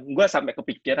hal yang gue sampai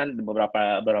kepikiran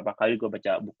beberapa kali gue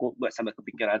baca buku, gue sampai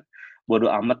kepikiran bodoh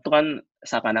amat tuh kan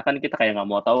seakan-akan kita kayak nggak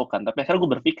mau tahu kan. Tapi akhirnya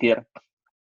gue berpikir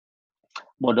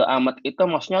bodoh amat itu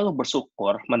maksudnya lu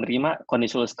bersyukur menerima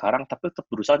kondisi lu sekarang, tapi tetap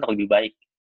berusaha untuk lebih baik.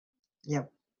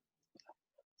 Yap.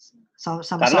 Karena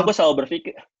Sama-sama gue selalu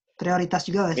berpikir prioritas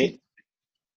juga gak sih?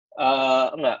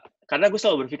 enggak. Karena gue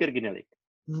selalu berpikir gini, Lik.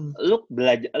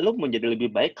 Lu menjadi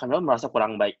lebih baik karena lu merasa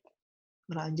kurang baik.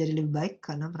 Jadi lebih baik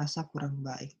karena merasa kurang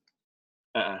baik.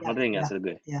 Ngerti nggak maksud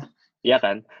gue? Ya. Iya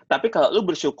kan? Tapi kalau lu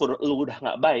bersyukur lu udah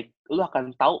nggak baik, lu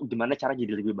akan tahu gimana cara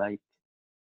jadi lebih baik.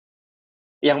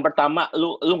 Yang pertama,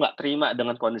 lu nggak terima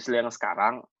dengan kondisi lu yang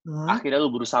sekarang, akhirnya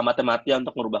lu berusaha mati-matian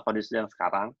untuk merubah kondisi lu yang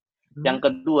sekarang. Yang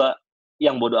kedua,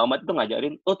 yang bodoh amat itu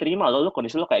ngajarin, lu terima lu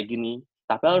kondisi lu kayak gini,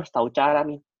 tapi lu harus tahu cara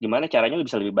nih, gimana caranya lu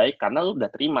bisa lebih baik karena lu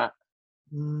udah terima.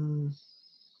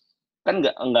 Kan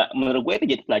nggak menurut gue itu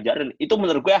jadi pelajaran. Itu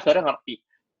menurut gue akhirnya ngerti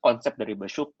konsep dari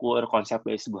bersyukur, konsep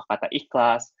dari sebuah kata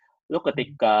ikhlas. Lu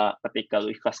ketika lu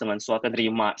ikhlas dengan sesuatu,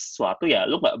 nerima sesuatu, ya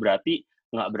lu nggak berarti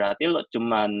lu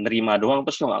cuma nerima doang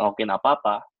terus lu nggak ngelakuin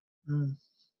apa-apa.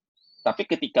 Tapi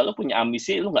ketika lu punya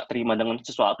ambisi, lu nggak terima dengan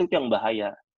sesuatu, itu yang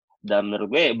bahaya. Dan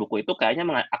menurut gue buku itu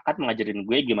kayaknya akan mengajarin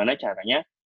gue gimana caranya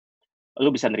lu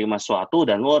bisa nerima sesuatu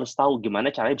dan lu harus tahu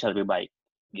gimana caranya bisa lebih baik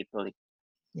gitu.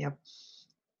 Yap.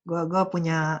 Gue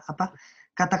punya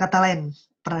kata-kata lain.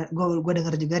 Gue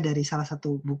dengar juga dari salah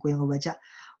satu buku yang gue baca,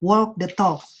 walk the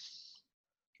talk.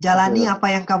 Jalani apa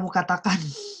yang kamu katakan.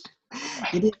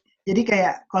 Jadi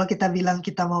kayak kalau kita bilang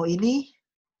kita mau ini,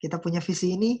 kita punya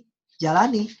visi ini,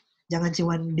 jalani. Jangan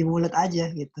cuma di mulut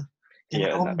aja gitu.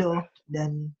 Jangan omdo.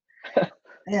 Dan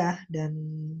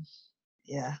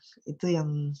itu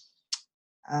yang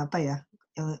yang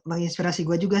menginspirasi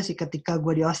gue juga sih ketika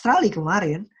gue di Australia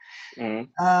kemarin.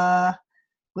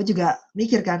 Gue juga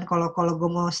mikir kan kalau gue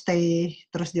mau stay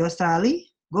terus di Australia,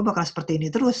 gue bakal seperti ini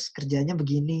terus, kerjanya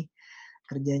begini,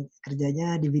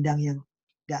 kerjanya di bidang yang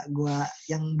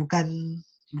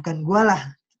bukan gue lah.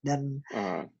 Dan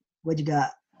gue juga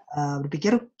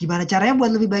berpikir gimana caranya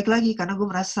buat lebih baik lagi, karena gue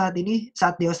merasa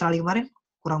saat di Australia kemarin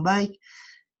kurang baik.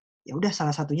 Ya udah,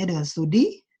 salah satunya dengan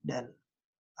studi. Dan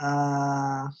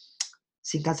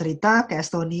singkat cerita ke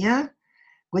Estonia,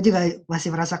 gue juga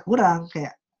masih merasa kurang.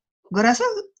 Kayak gue rasa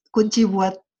kunci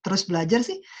buat terus belajar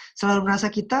sih selalu merasa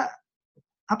kita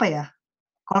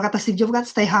kalau kata Steve Jobs kan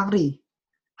stay hungry.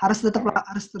 Harus tetap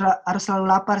harus selalu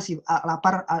lapar sih.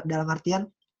 Lapar dalam artian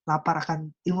lapar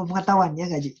akan ilmu pengetahuan, ya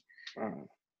nggak, Ji?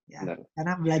 Ya,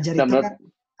 karena belajar itu kan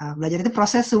belajar itu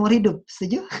proses seumur hidup.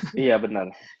 Setuju? Iya, benar.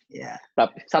 Ya.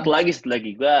 Tapi satu lagi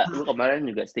gue kemarin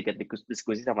juga sedikit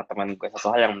diskusi sama teman gue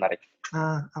satu hal yang menarik.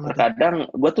 Terkadang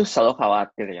gue tuh selalu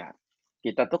khawatir ya,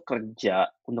 kita tuh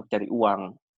kerja untuk cari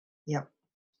uang. Yap.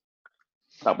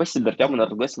 Tapi sebenarnya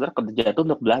menurut gue kerja itu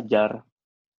untuk belajar.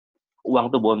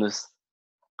 Uang tuh bonus.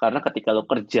 Karena ketika lo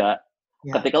kerja,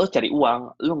 ketika lo cari uang,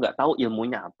 lo nggak tahu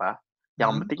ilmunya apa.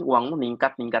 Yang penting uang lo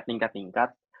meningkat.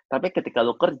 Tapi ketika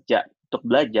lo kerja untuk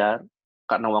belajar,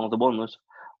 karena uang itu bonus,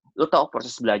 lo tahu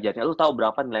proses belajarnya, lo tahu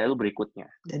berapa nilai lo berikutnya.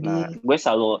 Jadi, nah, gue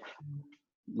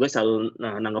selalu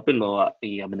nanggepin bahwa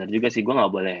iya benar juga sih, gue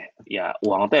nggak boleh, ya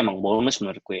uang itu emang bonus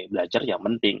menurut gue. Belajar yang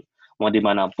penting. Mau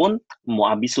dimanapun, mau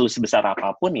ambisi lo sebesar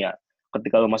apapun, ya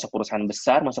ketika lo masuk perusahaan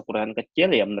besar, masuk perusahaan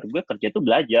kecil, ya menurut gue kerja itu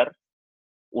belajar.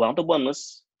 Uang tuh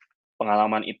bonus.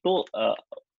 Pengalaman itu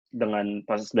dengan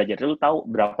proses belajar lu tahu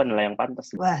berapa nilai yang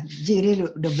pantas. Wah, Ji, ini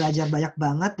udah belajar banyak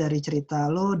banget dari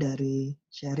cerita lu, dari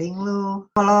sharing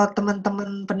lu. Kalau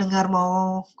teman-teman pendengar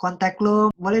mau kontak lu,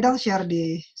 boleh dong share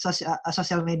di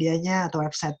sosial medianya atau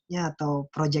websitenya atau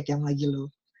project yang lagi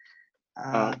lu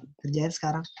kerjain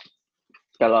sekarang.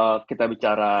 Kalau kita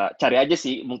bicara, cari aja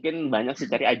sih, mungkin banyak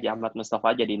sih, cari Aji Ahmad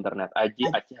Mustafa aja di internet. Aji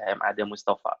HMAD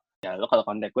Mustafa. Ya, lo kalau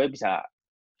kontak gue bisa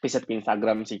visit ke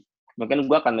Instagram sih. Mungkin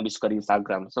gue akan lebih suka di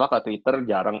Instagram. Soalnya kalau Twitter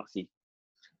jarang sih.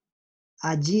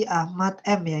 Aji Ahmad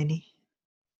M ya ini?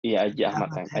 Iya, Aji Ahmad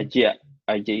M.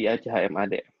 Aji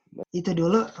HMAD. Itu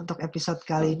dulu untuk episode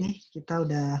kali ini. Kita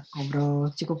udah ngobrol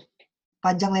cukup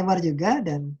panjang lebar juga.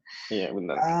 Dan iya,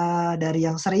 benar. dari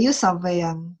yang serius sampai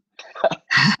yang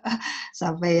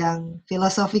sampai yang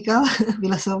filosofi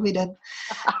dan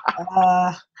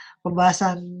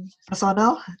pembahasan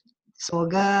personal.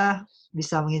 Semoga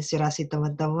bisa menginspirasi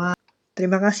teman-teman.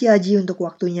 Terima kasih Aji untuk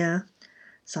waktunya.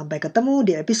 Sampai ketemu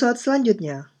di episode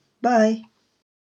selanjutnya. Bye.